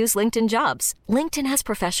you didn't use LinkedIn Jobs. LinkedIn has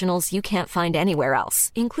professionals you can't find anywhere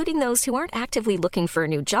else, including those who aren't actively looking for a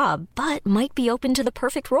new job, but might be open to the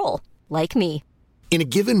perfect role, like me. In a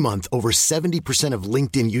given month, over 70% of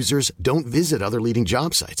LinkedIn users don't visit other leading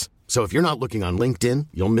job sites. So if you're not looking on LinkedIn,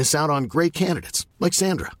 you'll miss out on great candidates like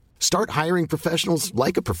Sandra. Start hiring professionals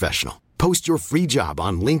like a professional. Post your free job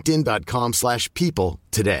on linkedin.com/people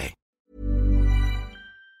today.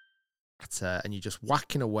 And you're just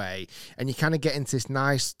whacking away and you kind of get into this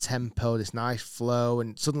nice tempo, this nice flow,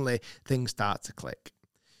 and suddenly things start to click.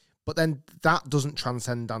 But then that doesn't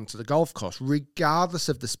transcend onto the golf course, regardless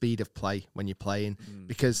of the speed of play when you're playing,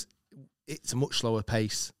 because it's a much slower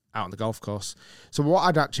pace out on the golf course. So what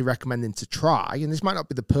I'd actually recommend him to try, and this might not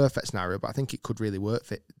be the perfect scenario, but I think it could really work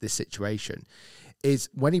for this situation, is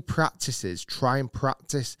when he practices, try and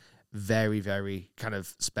practice very, very kind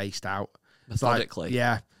of spaced out. Methodically.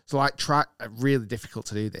 So try, really difficult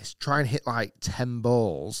to do this. Try and hit like 10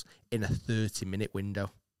 balls in a 30-minute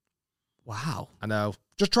window. Wow. I know.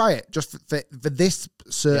 Just try it, just for this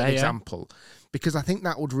certain example, because I think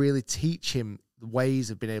that would really teach him the ways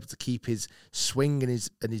of being able to keep his swing and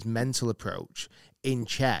his mental approach in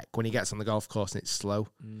check when he gets on the golf course and it's slow.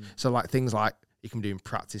 So like things like he can do in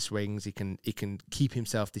practice swings, he can keep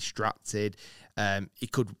himself distracted. He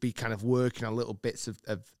could be kind of working on little bits of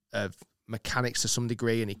mechanics to some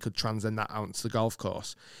degree, and he could transcend that out into the golf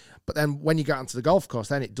course. But then when you get onto the golf course,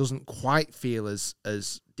 then it doesn't quite feel as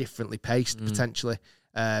differently paced potentially.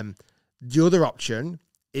 The other option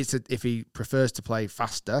is that if he prefers to play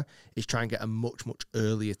faster, is try and get a much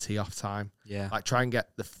earlier tee off time. Yeah, like try and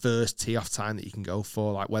get the first tee off time that you can go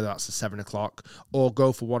for, like whether that's a 7 o'clock or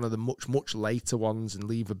go for one of the much later ones and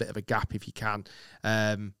leave a bit of a gap if you can.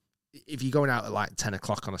 If you're going out at like 10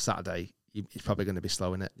 o'clock on a Saturday, it's probably going to be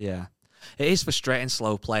slow in it. Yeah. It is frustrating,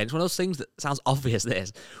 slow play. It's one of those things that sounds obvious,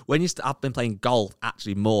 this. When I've been playing golf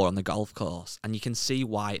actually more on the golf course, and you can see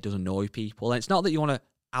why it does annoy people. And it's not that you want to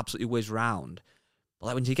absolutely whiz round, but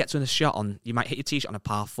like when you get to a shot on, you might hit your tee shot on a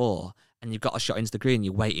par 4, and you've got a shot into the green,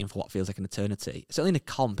 you're waiting for what feels like an eternity. It's only in a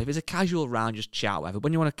comp. If it's a casual round, just chat, whatever.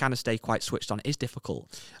 When you want to kind of stay quite switched on, it is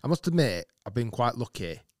difficult. I must admit, I've been quite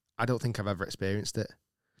lucky. I don't think I've ever experienced it.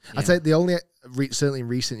 Yeah. I'd say the only, certainly in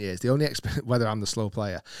recent years, the only whether I'm the slow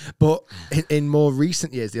player, but in more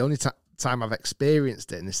recent years, the only time I've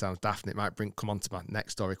experienced it, and this sounds daft, and it might come on to my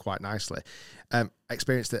next story quite nicely,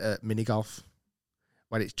 experienced it at mini golf,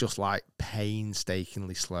 when it's just like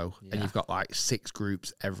painstakingly slow, and you've got like 6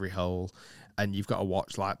 groups every hole, and you've got to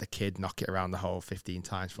watch like the kid knock it around the hole 15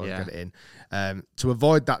 times before you get it in. To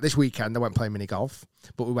avoid that, this weekend I went playing mini golf,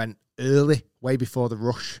 but we went early, way before the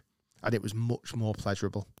rush, and it was much more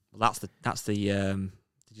pleasurable. Well, that's the. Did you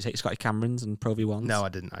take Scotty Camerons and Pro V1s? No, I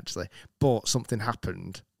didn't actually. But something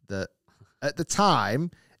happened that at the time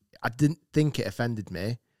I didn't think it offended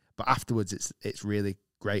me, but afterwards it's really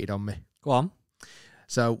grated on me. Go on.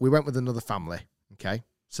 So we went with another family. Okay,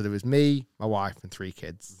 so there was me, my wife, and 3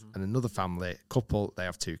 kids, and another family couple. They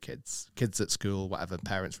have 2 kids at school, whatever.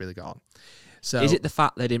 Parents really got on. So is it the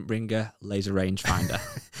fact they didn't bring a laser rangefinder?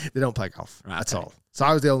 They don't play golf at all. So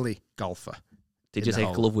I was the only golfer. Did you take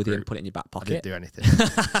a glove with you and put it in your back pocket? I didn't do anything.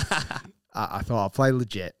 I thought I'll play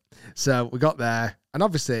legit. So we got there, and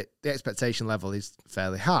obviously the expectation level is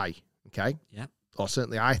fairly high. Okay. Yeah. Or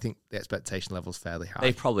certainly I think the expectation level is fairly high.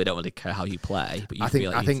 They probably don't really care how you play, but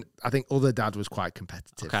you I think other dad was quite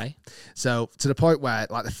competitive. Okay. So to the point where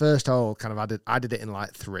like the first hole kind of I did it in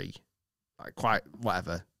like 3, like quite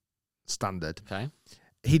whatever standard. Okay.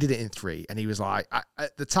 He did it in 3, and he was like,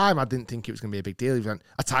 at the time, I didn't think it was going to be a big deal. He went,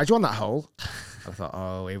 I tied you on that hole. I thought,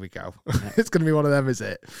 oh, here we go. It's going to be one of them, is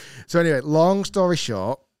it? So anyway, long story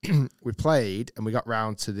short, we played, and we got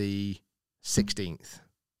round to the 16th.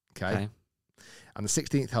 Okay. And the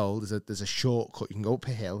 16th hole, there's a shortcut. You can go up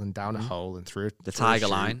a hill and down a hole and through the tiger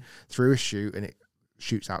line, through a chute, and it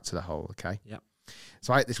shoots out to the hole. Okay. Yep.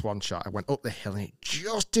 So I hit this one shot. I went up the hill, and it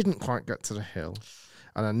just didn't quite get to the hill,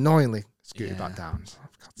 and annoyingly scooted back down. So,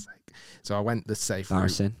 for God's sake. So I went the safe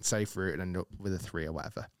route, and ended up with a 3 or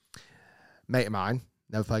whatever. Mate of mine,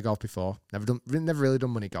 never played golf before, never really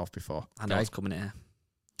done money golf before. I know what's coming here.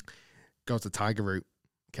 Goes the tiger route.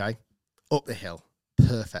 Okay. Up the hill,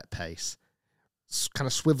 perfect pace. kind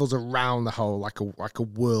of swivels around the hole like a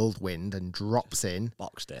whirlwind and drops in.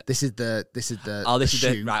 Boxed it. This is the Oh, this is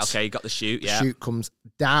chute. the right. Okay, you got the chute. Yeah. The chute comes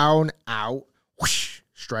down, out, whoosh,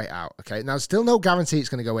 straight out. Okay, now still no guarantee it's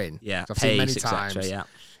going to go in. Yeah, I've seen many pace, times. etc., yeah.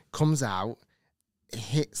 Comes out, it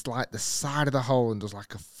hits like the side of the hole and does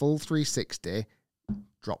like a full 360,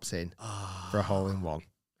 drops in for a hole in one.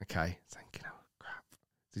 Okay, thinking, oh crap,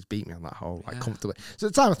 he's beat me on that hole like comfortably. So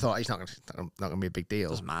at the time I thought it's not going to be a big deal.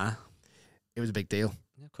 Doesn't matter. It was a big deal.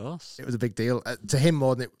 Yeah, of course. It was a big deal to him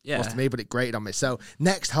more than it was to me, but it grated on me. So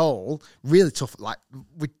next hole, really tough, like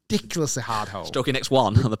ridiculously hard hole. Stroking next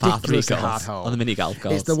one on the par 3 Ridiculously course, hard hole. on the mini golf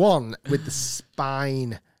course. It's the one with the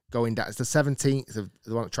spine going down. It's the 17th of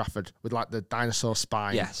the one at Trafford with like the dinosaur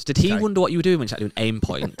spine. Yes. Did he wonder what you were doing when you had to do an aim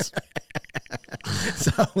point?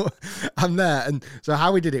 So I'm there, and so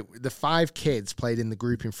how we did it, the 5 kids played in the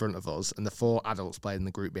group in front of us and the 4 adults played in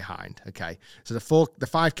the group behind. Okay, so the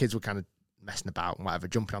 5 kids were kind of messing about and whatever,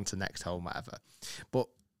 jumping onto the next hole and whatever, but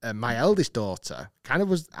my eldest daughter kind of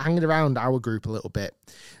was hanging around our group a little bit.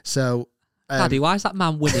 So Daddy, why is that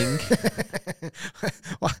man winning?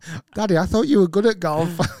 Daddy, I thought you were good at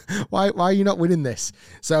golf. why are you not winning this?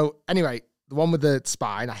 So anyway, the one with the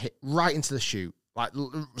spine, I hit right into the chute. Like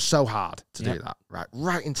so hard to do that,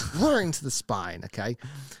 right into the spine. Okay,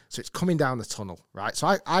 so it's coming down the tunnel, right?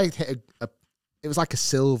 So I hit it was like a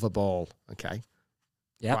silver ball. Okay,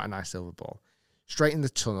 quite a nice silver ball, straight in the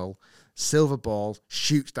tunnel. Silver ball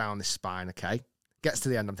shoots down this spine. Okay, gets to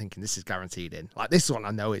the end. I'm thinking this is guaranteed in. Like this one,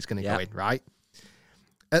 I know it's going to go in. Right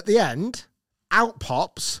at the end, out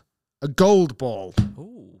pops a gold ball.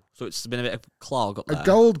 Ooh, so it's been a bit of clog up there. A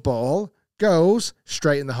gold ball goes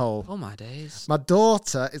straight in the hole. Oh my days. My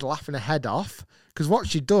daughter is laughing her head off because what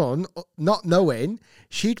she'd done, not knowing,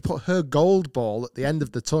 she'd put her gold ball at the end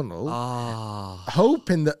of the tunnel,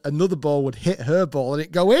 hoping that another ball would hit her ball and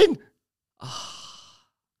it go in.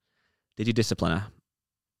 Did you discipline her?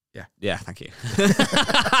 Yeah. Yeah, thank you.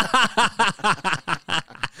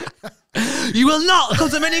 You will not come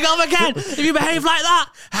to mini golf again if you behave like that.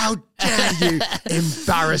 How dare you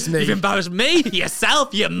embarrass me? You've embarrassed me,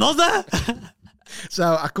 yourself, your mother.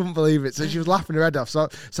 So I couldn't believe it. So she was laughing her head off. So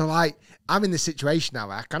like, I'm in this situation now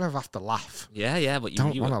where I kind of have to laugh. Yeah, but you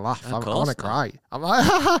don't want to laugh. I want to cry. I'm like,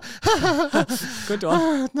 good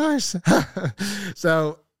one. Nice.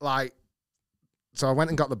 So I went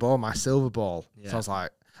and got the ball, my silver ball. Yeah. So I was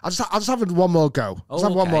like, I'll just have one more go.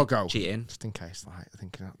 Have one more go. Cheating. Just in case, like,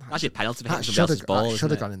 thinking... Actually, a penalty for hitting somebody else's ball, should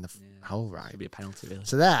have gone in the hole, right? It'd be a penalty, really.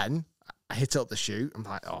 So then, I hit it up the chute. I'm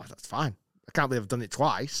like, oh, that's fine. I can't believe I've done it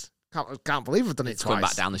twice. Can't believe I've done it twice. Going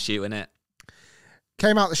back down the chute, innit?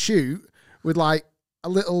 Came out the chute with, like, a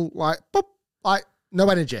little, like, pop, like, no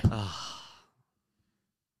energy.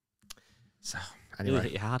 So, anyway. Really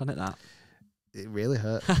hit you hard on it, that. It really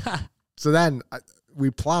hurt. So then... we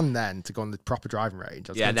planned then to go on the proper driving range.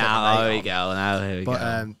 Now here we go.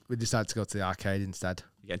 But we decided to go to the arcade instead.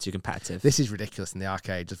 You're getting too competitive. This is ridiculous in the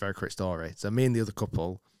arcade. Just a very quick story. So me and the other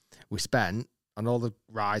couple, we spent on all the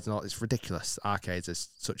rides and all. It's ridiculous. Arcades is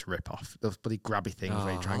such a rip-off. Those bloody grabby things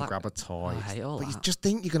where you try and grab a toy. But you just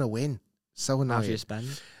think you're going to win. So annoying. How do you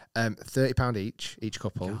spend? £30 each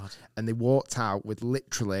couple. God. And they walked out with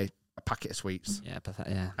literally a packet of sweets. Yeah,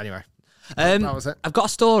 pathetic. Yeah. Anyway. That was it. I've got a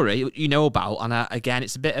story you know about, and again,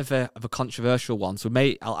 it's a bit of a controversial one. So,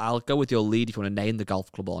 I'll go with your lead if you want to name the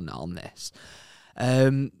golf club or not on this.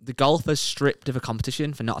 The golfers stripped of a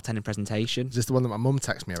competition for not attending presentation. Is this the one that my mum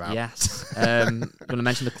texted me about? Yes. Do you want to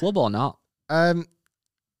mention the club or not? I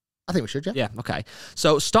think we should, yeah. Yeah, okay.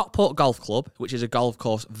 So, Stockport Golf Club, which is a golf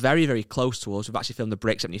course very, very close to us. We've actually filmed the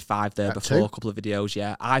Brick 75 there before, a couple of videos,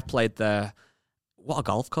 yeah. I've played there. What a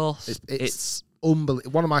golf course. It's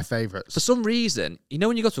unbelievable. One of my favourites. For some reason, you know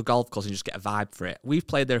when you go to a golf course and you just get a vibe for it? We've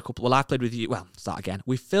played there I've played with you. Well, start again.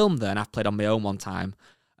 We filmed there and I've played on my own one time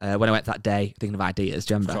when I went that day thinking of ideas.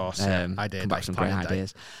 Do you remember? Of course, yeah. I did. Come back with some great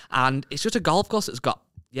ideas. And it's just a golf course that's got,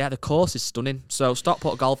 the course is stunning. So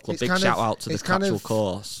Stockport Golf Club, big shout out to the actual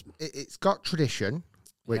course. It's got tradition,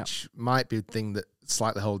 which might be the thing that's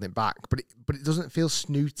slightly holding it back, but it doesn't feel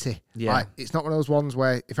snooty. Yeah. Like, it's not one of those ones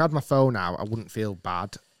where if I had my phone out, I wouldn't feel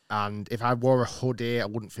bad. And if I wore a hoodie, I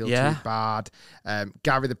wouldn't feel too bad.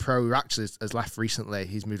 Gary, the pro, who actually has left recently,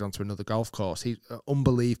 he's moved on to another golf course. He's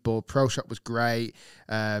unbelievable. Pro shop was great.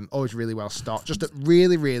 Always really well stocked. Just a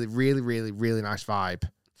really, really, really, really, really nice vibe.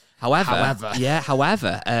 However, I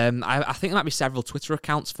think there might be several Twitter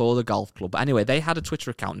accounts for the golf club. But anyway, they had a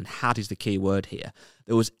Twitter account, and had is the key word here.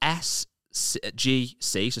 There was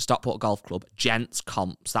SGC, so Stockport Golf Club, Gents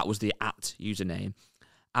Comps. That was the @ username.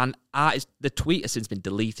 And the tweet has since been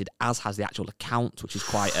deleted, as has the actual account, which is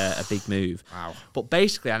quite a big move. Wow. But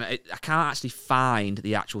basically, I can't actually find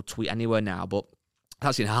the actual tweet anywhere now, but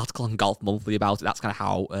I've seen an article on Golf Monthly about it. That's kind of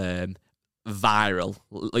how viral,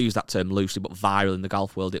 I'll use that term loosely, but viral in the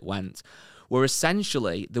golf world it went. Where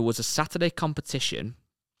essentially there was a Saturday competition,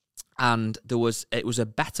 and it was a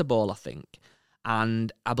better ball, I think,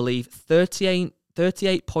 and I believe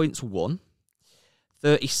 38 points won,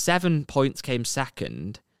 37 points came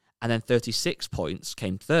second, and then 36 points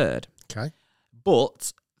came third. Okay.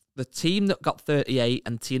 But the team that got 38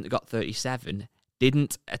 and the team that got 37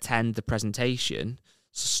 didn't attend the presentation,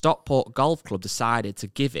 so Stockport Golf Club decided to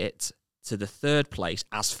give it to the third place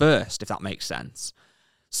as first, if that makes sense.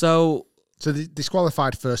 So they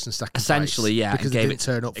disqualified first and second essentially, place, yeah, because they didn't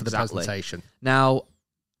turn up for the presentation. Now,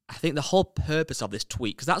 I think the whole purpose of this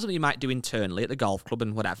tweet, because that's something you might do internally at the golf club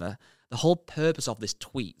and whatever, the whole purpose of this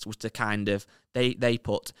tweet was to kind of, they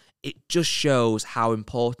put, it just shows how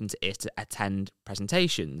important it is to attend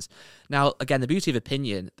presentations. Now, again, the beauty of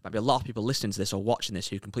opinion, there might be a lot of people listening to this or watching this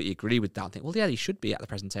who completely agree with that and think, well, yeah, you should be at the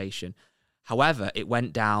presentation. However, it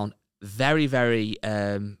went down very, very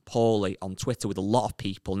poorly on Twitter with a lot of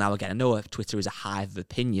people. Now, again, I know Twitter is a hive of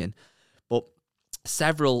opinion, but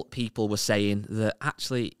several people were saying that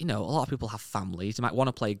actually, a lot of people have families. They might want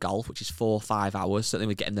to play golf, which is 4 or 5 hours. Certainly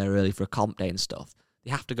we're getting there early for a comp day and stuff. They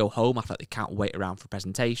have to go home after that. They can't wait around for a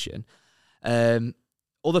presentation.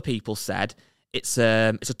 Other people said it's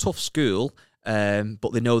a tough school,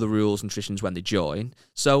 but they know the rules and traditions when they join.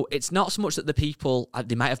 So it's not so much that the people,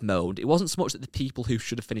 they might have moaned. It wasn't so much that the people who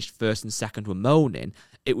should have finished first and second were moaning.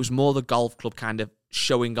 It was more the golf club kind of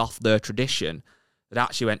showing off their tradition that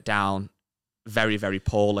actually went down very, very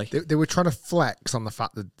poorly. They were trying to flex on the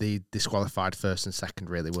fact that they disqualified first and second,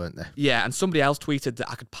 really, weren't they? Yeah, and somebody else tweeted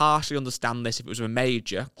that I could partially understand this if it was a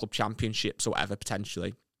major club championships or whatever,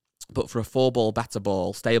 potentially. But for a 4-ball, better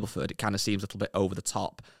ball, Stableford, it kind of seems a little bit over the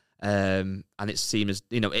top. And it seems,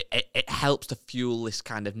 it helps to fuel this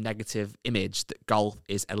kind of negative image that golf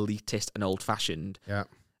is elitist and old-fashioned. Yeah.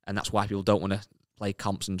 And that's why people don't want to play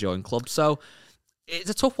comps and join clubs. So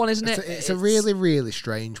it's a tough one, isn't it? It's a really, really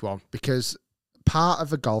strange one, because part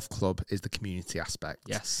of a golf club is the community aspect.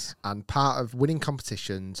 Yes. And part of winning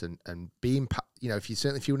competitions and being,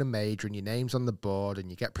 if you win a major and your name's on the board and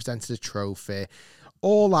you get presented a trophy,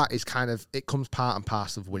 all that is kind of, it comes part and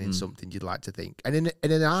parcel of winning something, you'd like to think. And in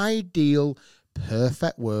an ideal,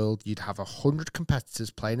 perfect world, you'd have 100 competitors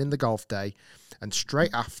playing in the golf day, and straight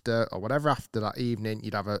after, or whatever after that evening,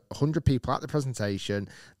 you'd have 100 people at the presentation.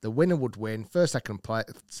 The winner would win, first,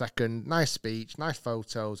 second, nice speech, nice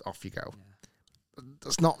photos, off you go. Yeah.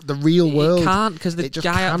 That's not the real world. It can't, because the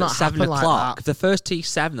guy up at 7 o'clock, like the first tee is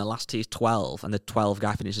 7, the last tee is 12, and the 12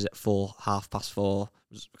 guy finishes at 4, 4:30.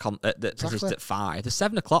 Finishes at 5. The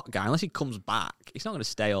 7 o'clock guy, unless he comes back, he's not going to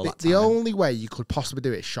stay all that time. The only way you could possibly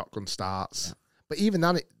do it is shotgun starts. Yeah. But even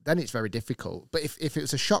then it's very difficult. But if it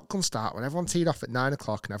was a shotgun start when everyone teed off at 9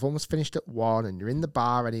 o'clock and everyone was finished at 1 and you're in the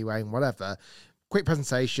bar anyway and whatever, quick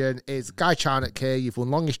presentation is Guy Charnock here, you've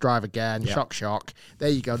won longest drive again, shock. There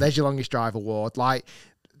you go, there's your longest drive award. Like,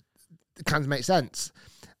 it kind of makes sense.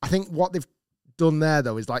 I think what they've done there,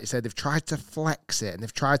 though, is, like you said, they've tried to flex it, and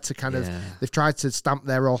they've tried to they've tried to stamp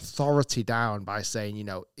their authority down by saying,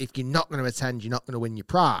 if you're not going to attend, you're not going to win your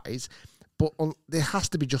prize. But there has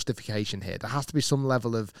to be justification here. There has to be some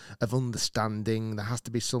level of understanding. There has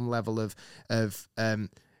to be some level of coming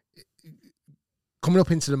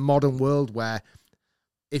up into the modern world where,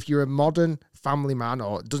 if you're a modern family man,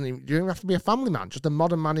 or you don't have to be a family man, just a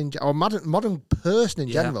modern man or modern person in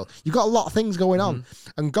general, you've got a lot of things going on.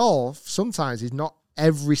 And golf sometimes is not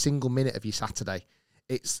every single minute of your Saturday.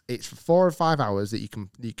 It's 4 or 5 hours that you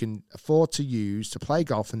can afford to use to play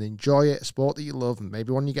golf and enjoy it, a sport that you love and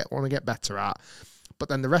maybe one you want to get better at. But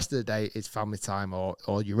then the rest of the day is family time or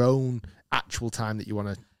your own actual time that you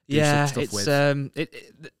want to do some stuff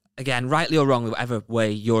with. Again, rightly or wrongly, whatever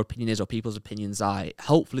way your opinion is or people's opinions are,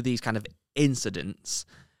 hopefully these kind of incidents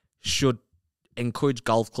should encourage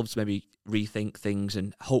golf clubs to maybe rethink things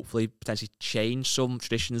and hopefully potentially change some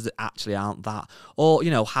traditions that actually aren't that, or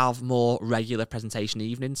have more regular presentation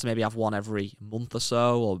evenings. So maybe have one every month or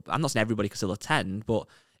so. Or I'm not saying everybody can still attend, but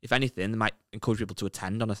if anything, they might encourage people to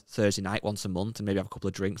attend on a Thursday night once a month and maybe have a couple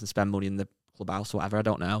of drinks and spend money in the clubhouse or whatever. I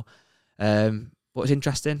don't know. What was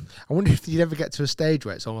interesting? I wonder if you'd ever get to a stage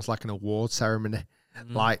where it's almost like an award ceremony,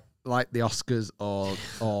 like the Oscars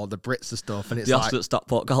or the Brits and stuff, and it's the like Oscars at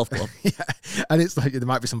Stockport Golf Club. Yeah, and it's like there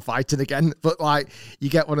might be some fighting again, but like you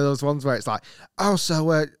get one of those ones where it's like,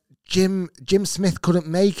 so Jim Smith couldn't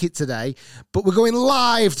make it today, but we're going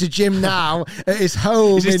live to Jim now at his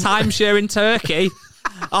home. Is his timeshare in Turkey?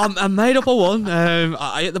 I made up a one.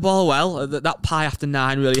 I hit the ball well. That pie after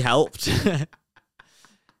 9 really helped.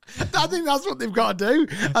 I think that's what they've got to do.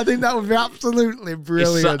 I think that would be absolutely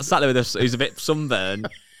brilliant. He's sat there with us. He's a bit sunburned.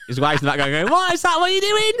 His wife's in the back going, what is that? What are you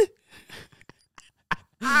doing?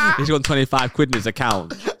 He's got 25 quid in his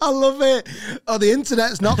account. I love it. Oh, the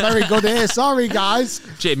internet's not very good here. Sorry, guys.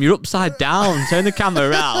 Jim, you're upside down. Turn the camera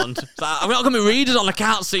around. I'm not going to be readers on. I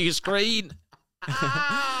can't see your screen.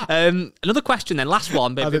 Another question then, last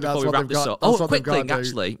one before we wrap this up.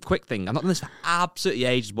 Quick thing. I've not done this for absolutely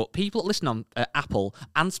ages, but people that listen on Apple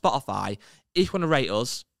and Spotify, if you want to rate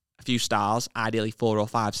us a few stars, ideally 4 or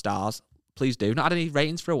 5 stars, please do. Not had any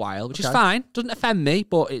ratings for a while, which is fine. Doesn't offend me,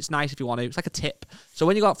 but it's nice if you want to. It's like a tip. So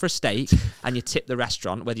when you go out for a steak and you tip the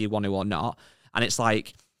restaurant, whether you want to or not, and it's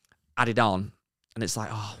like added on, and it's like,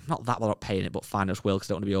 oh, not that bothered paying it, but fine, I just will because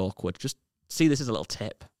I don't want to be awkward. Just see this as a little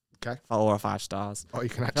tip. Okay. 4 or 5 stars. Or you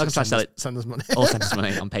can actually send us money. Or send us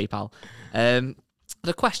money on PayPal.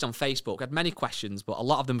 The question on Facebook, I had many questions, but a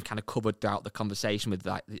lot of them kind of covered throughout the conversation with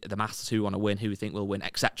like the Masters, who want to win, who we think will win,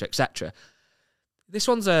 etc., etc. This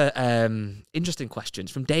one's a interesting question.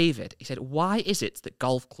 It's from David. He said, why is it that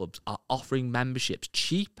golf clubs are offering memberships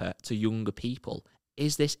cheaper to younger people?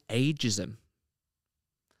 Is this ageism?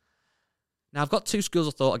 Now, I've got 2 schools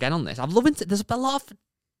of thought again on this. I'm loving it. There's a lot of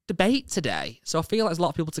debate today, so I feel like there's a lot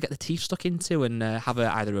of people to get the teeth stuck into and have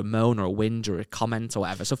either a moan or a whinge or a comment or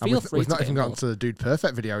whatever. So feel free. We've not even gotten to the Dude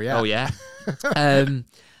Perfect video yet. Oh yeah.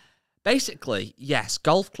 Basically, yes,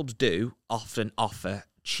 golf clubs do often offer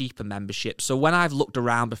cheaper memberships. So when I've looked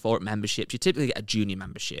around before at memberships, you typically get a junior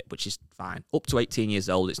membership, which is fine. Up to 18 years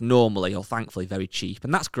old, it's normally or thankfully very cheap,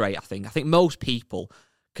 and that's great. I think most people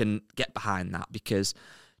can get behind that because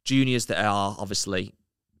juniors that are obviously,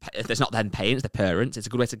 if it's not them paying, it's the parents. It's a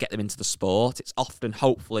good way to get them into the sport. It's often,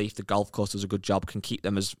 hopefully, if the golf course does a good job, can keep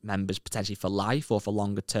them as members potentially for life or for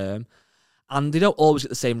longer term. And they don't always get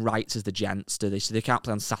the same rights as the gents, do they? So they can't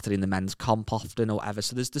play on Saturday in the men's comp often or whatever.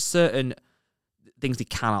 So there's certain things they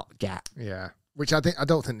cannot get. Yeah, which I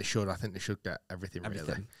don't think they should. I think they should get everything.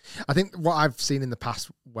 Really. I think what I've seen in the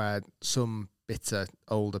past where some bitter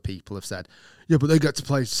older people have said, yeah, but they get to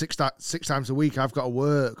play six times a week. I've got to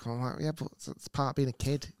work. I'm like, yeah, but it's part of being a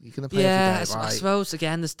kid. You're going to play every day. I suppose,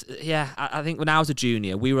 again, I think when I was a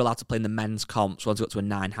junior, we were allowed to play in the men's comps once we got to a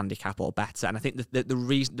 9 handicap or better. And I think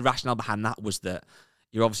the rationale behind that was that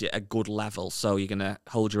you're obviously at a good level, so you're going to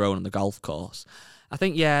hold your own on the golf course. I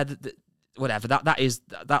think, whatever,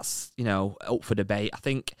 that's up for debate. I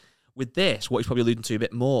think with this, what he's probably alluding to a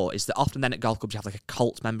bit more is that often then at golf clubs you have like a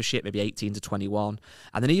cult membership, maybe 18 to 21.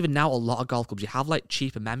 And then even now, a lot of golf clubs, you have like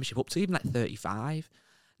cheaper membership up to even like 35.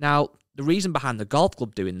 Now, the reason behind the golf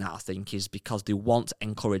club doing that, I think, is because they want to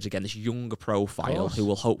encourage, again, this younger profile who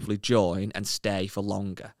will hopefully join and stay for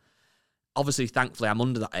longer. Obviously, thankfully, I'm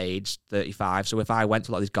under that age, 35. So if I went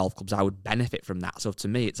to a lot of these golf clubs, I would benefit from that. So to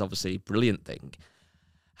me, it's obviously a brilliant thing.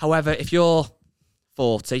 However, if you're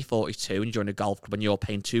 40, 42 and you join a golf club and you're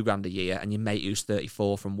paying $2,000 a year and your mate who's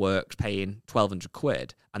 34 from work's paying 1,200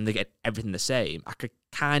 quid and they get everything the same, I could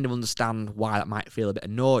kind of understand why that might feel a bit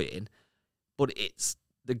annoying, but it's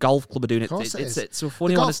the golf club are doing it. It's a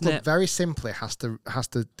funny one, isn't it? The golf club very simply has to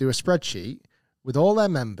do a spreadsheet with all their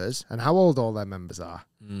members and how old all their members are.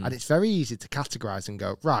 And it's very easy to categorise and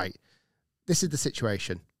go, right, this is the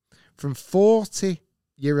situation. From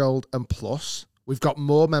 40-year-old and plus, we've got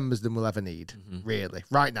more members than we'll ever need, really.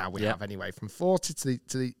 Right now we have anyway. From 40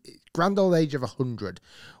 to the grand old age of 100,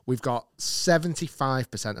 we've got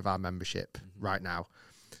 75% of our membership right now.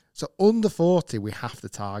 So under 40, we have to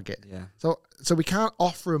target. Yeah. So we can't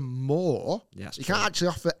offer them more. Yeah, you can't actually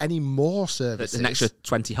offer any more services. An extra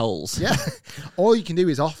 20 holes. Yeah. All you can do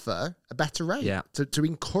is offer a better rate to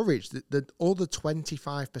encourage the other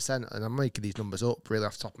 25%. And I'm making these numbers up really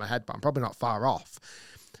off the top of my head, but I'm probably not far off.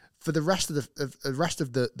 For the rest of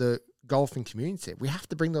the golfing community, we have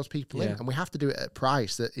to bring those people in, and we have to do it at a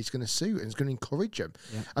price that is going to suit and is going to encourage them.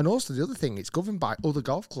 Yeah. And also the other thing, it's governed by other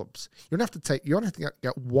golf clubs. You don't have to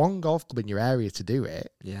get one golf club in your area to do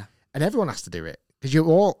it. Yeah, and everyone has to do it because you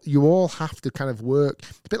all have to kind of work.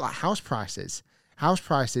 It's a bit like house prices. House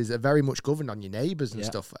prices are very much governed on your neighbours and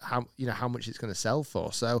stuff. How much it's going to sell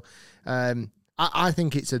for. So I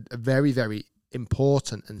think it's a very, very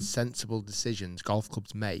important and sensible decisions golf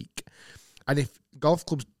clubs make. And if golf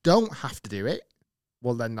clubs don't have to do it,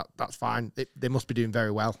 well, then that's fine. They must be doing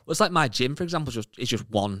very well. Well, it's like my gym, for example, it's just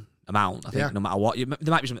one amount, I think, no matter what. There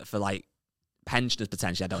might be something for, like, pensioners,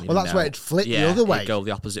 potentially, I don't even know. Well, that's where it'd flip the other way. It'd go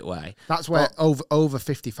the opposite way. That's where over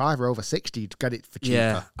 55 or over 60, you'd get it for cheaper.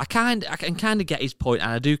 Yeah, I can kind of get his point, and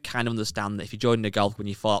I do kind of understand that if you join the golf when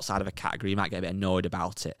you fall outside of a category, you might get a bit annoyed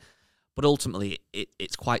about it. But ultimately,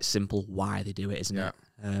 it's quite simple why they do it, isn't it?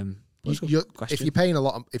 If you're paying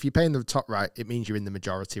if you're paying the top right, it means you're in the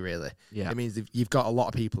majority, really. Yeah. It means you've got a lot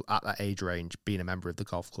of people at that age range being a member of the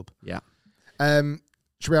golf club. Yeah.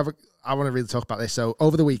 Should we I want to really talk about this. So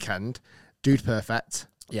over the weekend, Dude Perfect.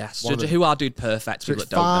 Yes. So who are Dude Perfect? So People it's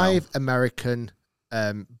that don't 5 know. American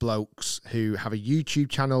blokes who have a YouTube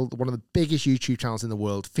channel, one of the biggest YouTube channels in the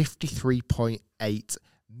world, 53.8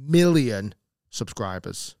 million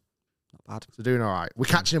subscribers. Not bad. So doing all right. We're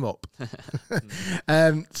catching them up.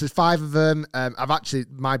 So 5 of them.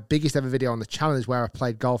 My biggest ever video on the channel is where I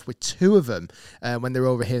played golf with 2 of them when they were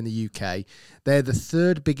over here in the UK. They're the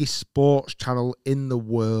 3rd biggest sports channel in the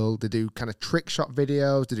world. They do kind of trick shot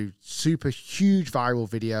videos. They do super huge viral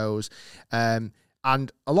videos.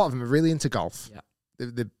 And a lot of them are really into golf. Yeah.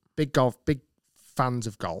 They're big fans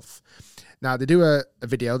of golf. Now, they do a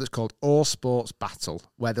video that's called All Sports Battle,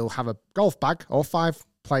 where they'll have a golf bag. All 5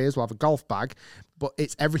 players will have a golf bag, but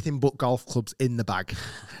it's everything but golf clubs in the bag.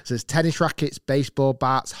 So there's tennis rackets, baseball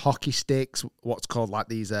bats, hockey sticks, what's called like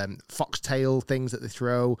these foxtail things that they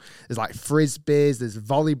throw. There's like frisbees, there's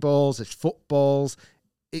volleyballs, there's footballs.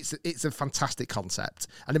 It's a fantastic concept.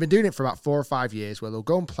 And they've been doing it for about 4 or 5 years, where they'll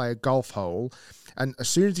go and play a golf hole. And as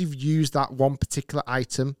soon as you've used that one particular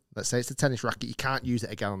item, let's say it's the tennis racket, you can't use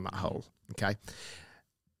it again on that hole. Okay.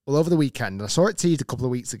 Well, over the weekend, and I saw it teased a couple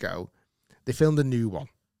of weeks ago, they filmed a new one.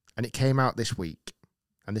 And it came out this week.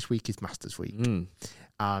 And this week is Masters Week.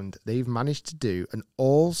 And they've managed to do an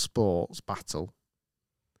all sports battle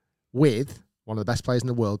with one of the best players in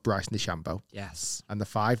the world, Bryson DeChambeau. Yes. And the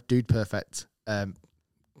 5 Dude Perfect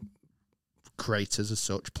creators as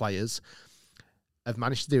such, players, have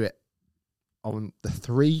managed to do it on the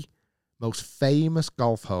 3 most famous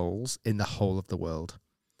golf holes in the whole of the world.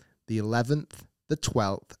 The 11th, the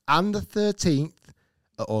 12th, and the 13th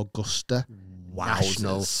at Augusta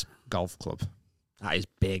National Golf Club. That is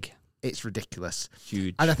big. It's ridiculous.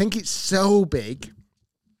 Huge. And I think it's so big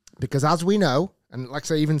because, as we know, and like I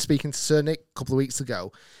say, even speaking to Sir Nick a couple of weeks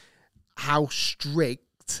ago, how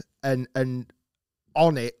strict and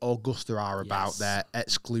on it Augusta are about their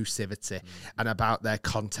exclusivity and about their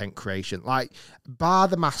content creation. Like, bar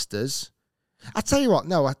the Masters, I tell you what,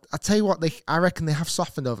 I reckon they have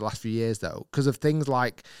softened over the last few years, though, because of things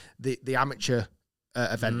like the amateur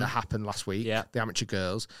event that happened last week, the amateur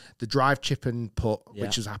girls, the drive, chip and putt,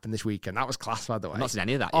 which has happened this weekend. That was class, by the way. I've not seen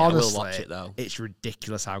any of that yet. Honestly, I will watch it, though. It's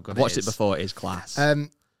ridiculous how good I've watched it is. it before. It is class. And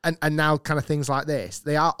now kind of things like this.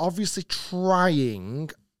 They are obviously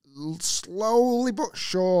trying, slowly but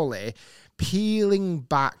surely, peeling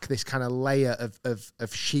back this kind of layer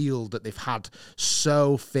of shield that they've had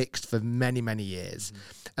so fixed for many, many years.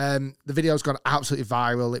 The video's gone absolutely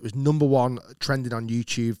viral. It was -- 1 trending on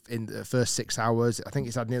YouTube in the first 6 hours. I think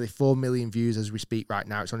it's had nearly 4 million views as we speak right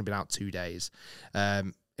now. It's only been out 2 days.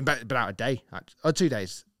 Been out a day, or 2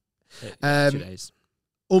 days. 2 days.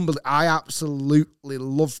 Unbelievable. I absolutely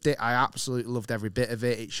loved it. I absolutely loved every bit of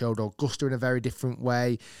it. It showed Augusta in a very different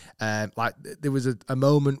way. Like there was a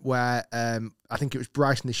moment where I think it was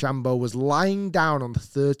Bryson DeChambeau was lying down on the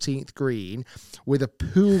 13th green with a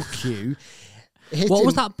pool cue. What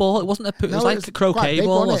was that ball? It wasn't a pool. It was like a croquet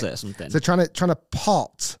ball, was it, or something? So trying to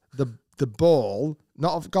pot the ball,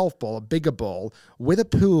 not a golf ball, a bigger ball, with a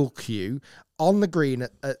pool cue on the green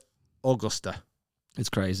at Augusta. It's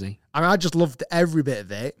crazy. And I just loved every bit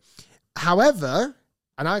of it. However,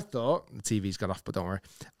 and I thought, the TV's gone off, but don't worry.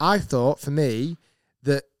 I thought, for me,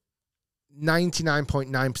 that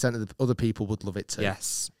 99.9% of the other people would love it too.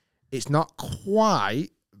 Yes. It's not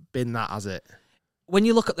quite been that, has it? When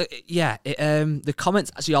you look at the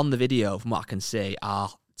comments actually on the video, from what I can see, are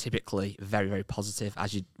typically very, very positive,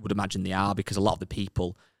 as you would imagine they are, because a lot of the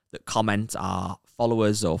people that comment are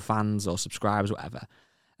followers or fans or subscribers, whatever.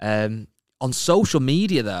 On social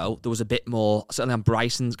media, though, there was a bit more, certainly on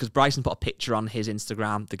Bryson's, because Bryson put a picture on his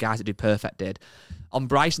Instagram, the guys that did Perfect did. On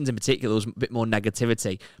Bryson's in particular, there was a bit more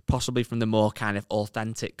negativity, possibly from the more kind of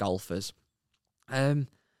authentic golfers. I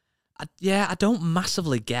don't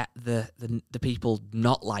massively get the people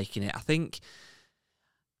not liking it. I think,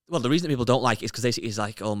 well, the reason that people don't like it is because it's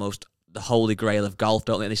like almost the holy grail of golf,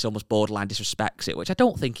 don't they? And this almost borderline disrespects it, which I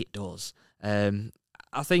don't think it does.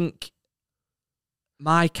 I think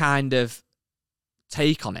my kind of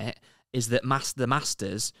take on it is that the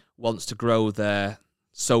Masters wants to grow their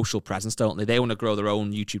social presence, don't they? They want to grow their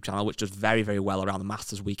own YouTube channel, which does very, very well around the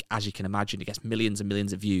Masters week, as you can imagine. It gets millions and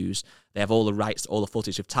millions of views. They have all the rights to all the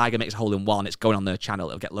footage. If Tiger makes a hole in one, it's going on their channel.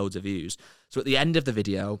 It'll get loads of views. So at the end of the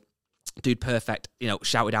video, Dude Perfect,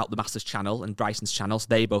 shouted out the Masters channel and Bryson's channel, so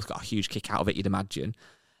they both got a huge kick out of it, you'd imagine.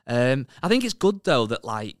 I think it's good, though, that,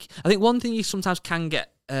 I think one thing you sometimes can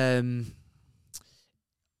get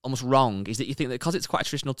almost wrong is that you think that because it's quite a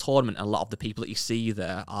traditional tournament, and a lot of the people that you see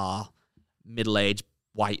there are middle-aged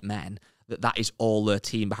white men, that is all their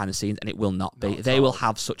team behind the scenes, and it will not be. They will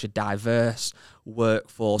have such a diverse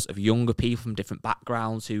workforce of younger people from different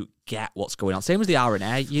backgrounds who get what's going on. Same as the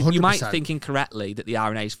RNA. You might think incorrectly that the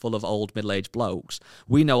RNA is full of old middle-aged blokes.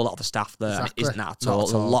 We know a lot of the staff there, and it isn't that at all.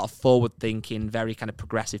 There's a lot of forward-thinking, very kind of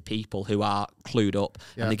progressive people who are clued up,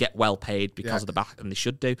 and they get well paid because of the back, and they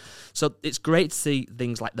should do. So it's great to see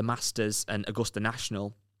things like the Masters and Augusta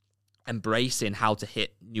National embracing how to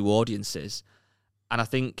hit new audiences. And I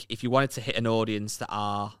think if you wanted to hit an audience that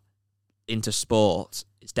are into sport,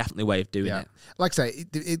 it's definitely a way of doing it. Like I say,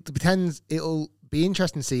 it depends. It'll be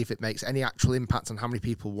interesting to see if it makes any actual impact on how many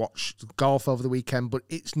people watch golf over the weekend, but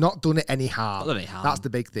it's not done it any harm. Not done any harm. That's the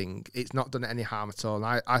big thing. It's not done it any harm at all.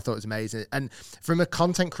 And I thought it was amazing. And from a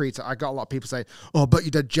content creator, I got a lot of people saying, oh, but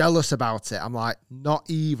you're jealous about it. I'm like, not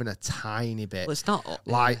even a tiny bit. Well, it's not.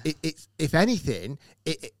 Like, it's if anything,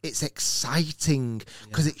 it's exciting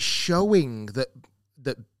because it's showing that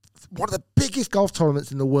one of the biggest golf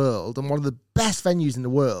tournaments in the world and one of the best venues in the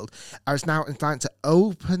world is now starting to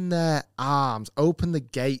open their arms, open the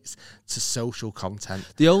gates to social content.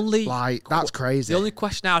 That's crazy. The only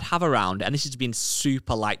question I would have around it, and this has been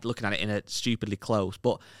super looking at it in a stupidly close,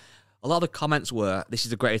 but a lot of the comments were, this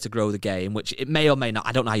is a great way to grow the game, which it may or may not.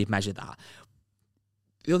 I don't know how you measure that.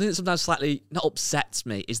 The only thing that sometimes slightly not upsets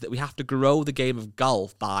me is that we have to grow the game of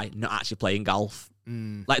golf by not actually playing golf.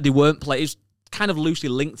 Like they weren't playing. Kind of loosely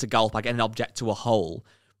linked to golf by getting an object to a hole,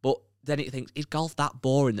 but then it thinks, is golf that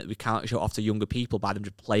boring that we can't show it off to younger people by them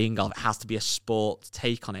just playing golf? It has to be a sport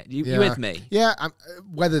take on it. You with me? Yeah,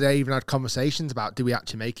 whether they even had conversations about do we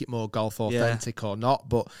actually make it more golf authentic or not,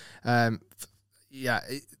 but that's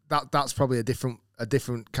probably a different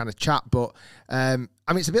kind of chat. But I mean,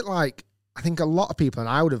 it's a bit like, I think a lot of people, and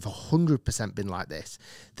I would have 100% been like this,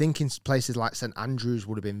 thinking places like St Andrews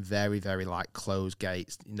would have been very, very closed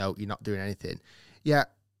gates. You know, you're not doing anything. Yeah,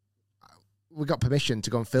 we got permission to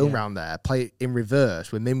go and film around there, play in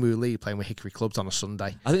reverse with Minwoo Lee playing with Hickory Clubs on a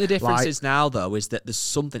Sunday. I think the difference is now, though, is that there's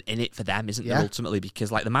something in it for them, isn't there, ultimately?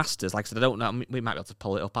 Because like the Masters, like I said, I don't know, we might be able to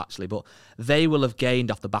pull it up actually, but they will have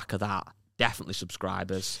gained off the back of that. Definitely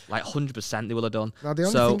subscribers. 100% they will have done. Now, the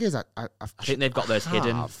only thing is, I think they've got those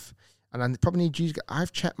hidden. And I probably need you.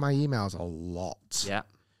 I've checked my emails a lot. Yeah.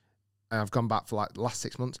 And I've gone back for the last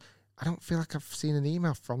 6 months. I don't feel like I've seen an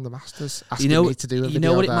email from the Masters asking me to do a video. You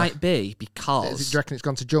know what it might be? Because... Do you reckon it's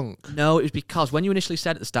gone to junk? No, it was because when you initially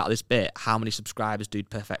said at the start of this bit how many subscribers Dude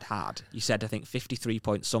Perfect had, you said, I think, 53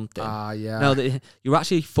 point something. Yeah. No, you were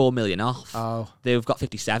actually 4 million off. Oh. They've got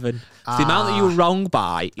 57. So the amount that you were wrong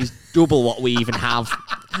by is double what we even have.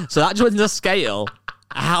 So that just went to scale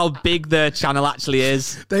how big their channel actually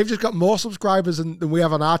is. They've just got more subscribers than we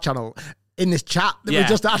have on our channel in this chat that we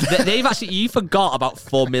just had. They've actually, you forgot about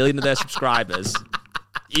 4 million of their subscribers.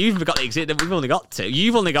 You've forgot the exit. We've only got 2.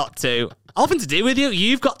 You've only got 2. Nothing to do with you.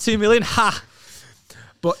 You've got 2 million. Ha!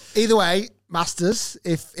 But either way, Masters,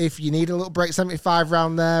 if you need a little break 75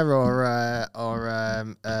 round there or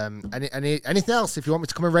anything else, if you want me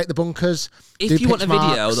to come and rate the bunkers, if you want a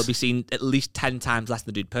video that'll be seen at least 10 times less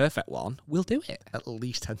than the Dude Perfect one, we'll do it. At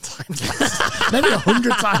least 10 times less. Maybe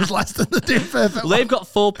 100 times less than the Dude Perfect one. They've got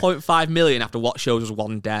 4.5 million after what shows us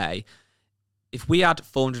one day. If we had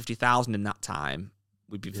 450,000 in that time,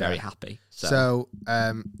 we'd be very happy. So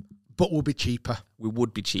but we'll be cheaper. We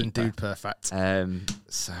would be cheaper than Dude Perfect.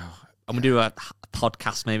 So I'm gonna do a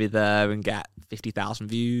podcast maybe there and get 50,000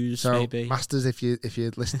 views. So maybe Masters, if you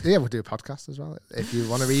listen, we'll do a podcast as well. If you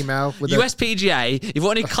want to email with USPGA, if you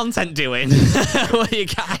want any content doing, what are you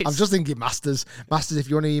guys? I'm just thinking Masters, if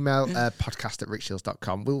you want to email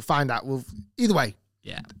podcast@rickshields.com, we'll find out. We'll either way,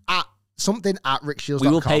 at rickshields.com. We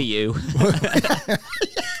will pay you.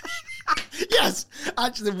 Yes,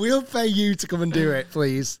 actually, we'll pay you to come and do it,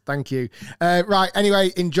 please. Thank you. Right,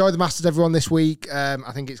 anyway, enjoy the Masters, everyone, this week.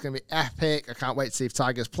 I think it's going to be epic. I can't wait to see if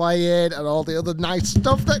Tiger's playing and all the other nice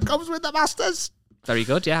stuff that comes with the Masters. Very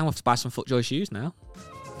good, yeah. I'm going to have to buy some FootJoy shoes now.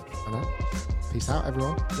 I know. Peace out,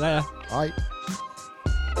 everyone. Later. Bye.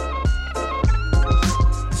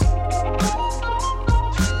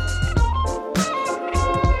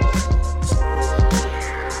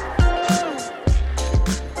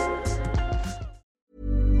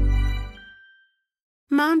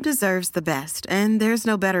 Mom deserves the best, and there's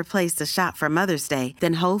no better place to shop for Mother's Day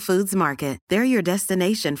than Whole Foods Market. They're your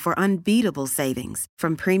destination for unbeatable savings,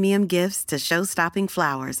 from premium gifts to show-stopping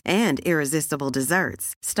flowers and irresistible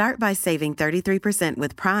desserts. Start by saving 33%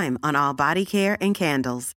 with Prime on all body care and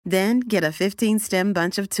candles. Then get a 15-stem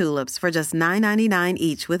bunch of tulips for just $9.99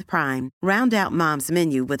 each with Prime. Round out Mom's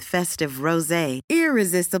menu with festive rosé,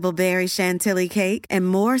 irresistible berry chantilly cake, and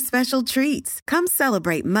more special treats. Come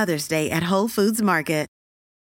celebrate Mother's Day at Whole Foods Market.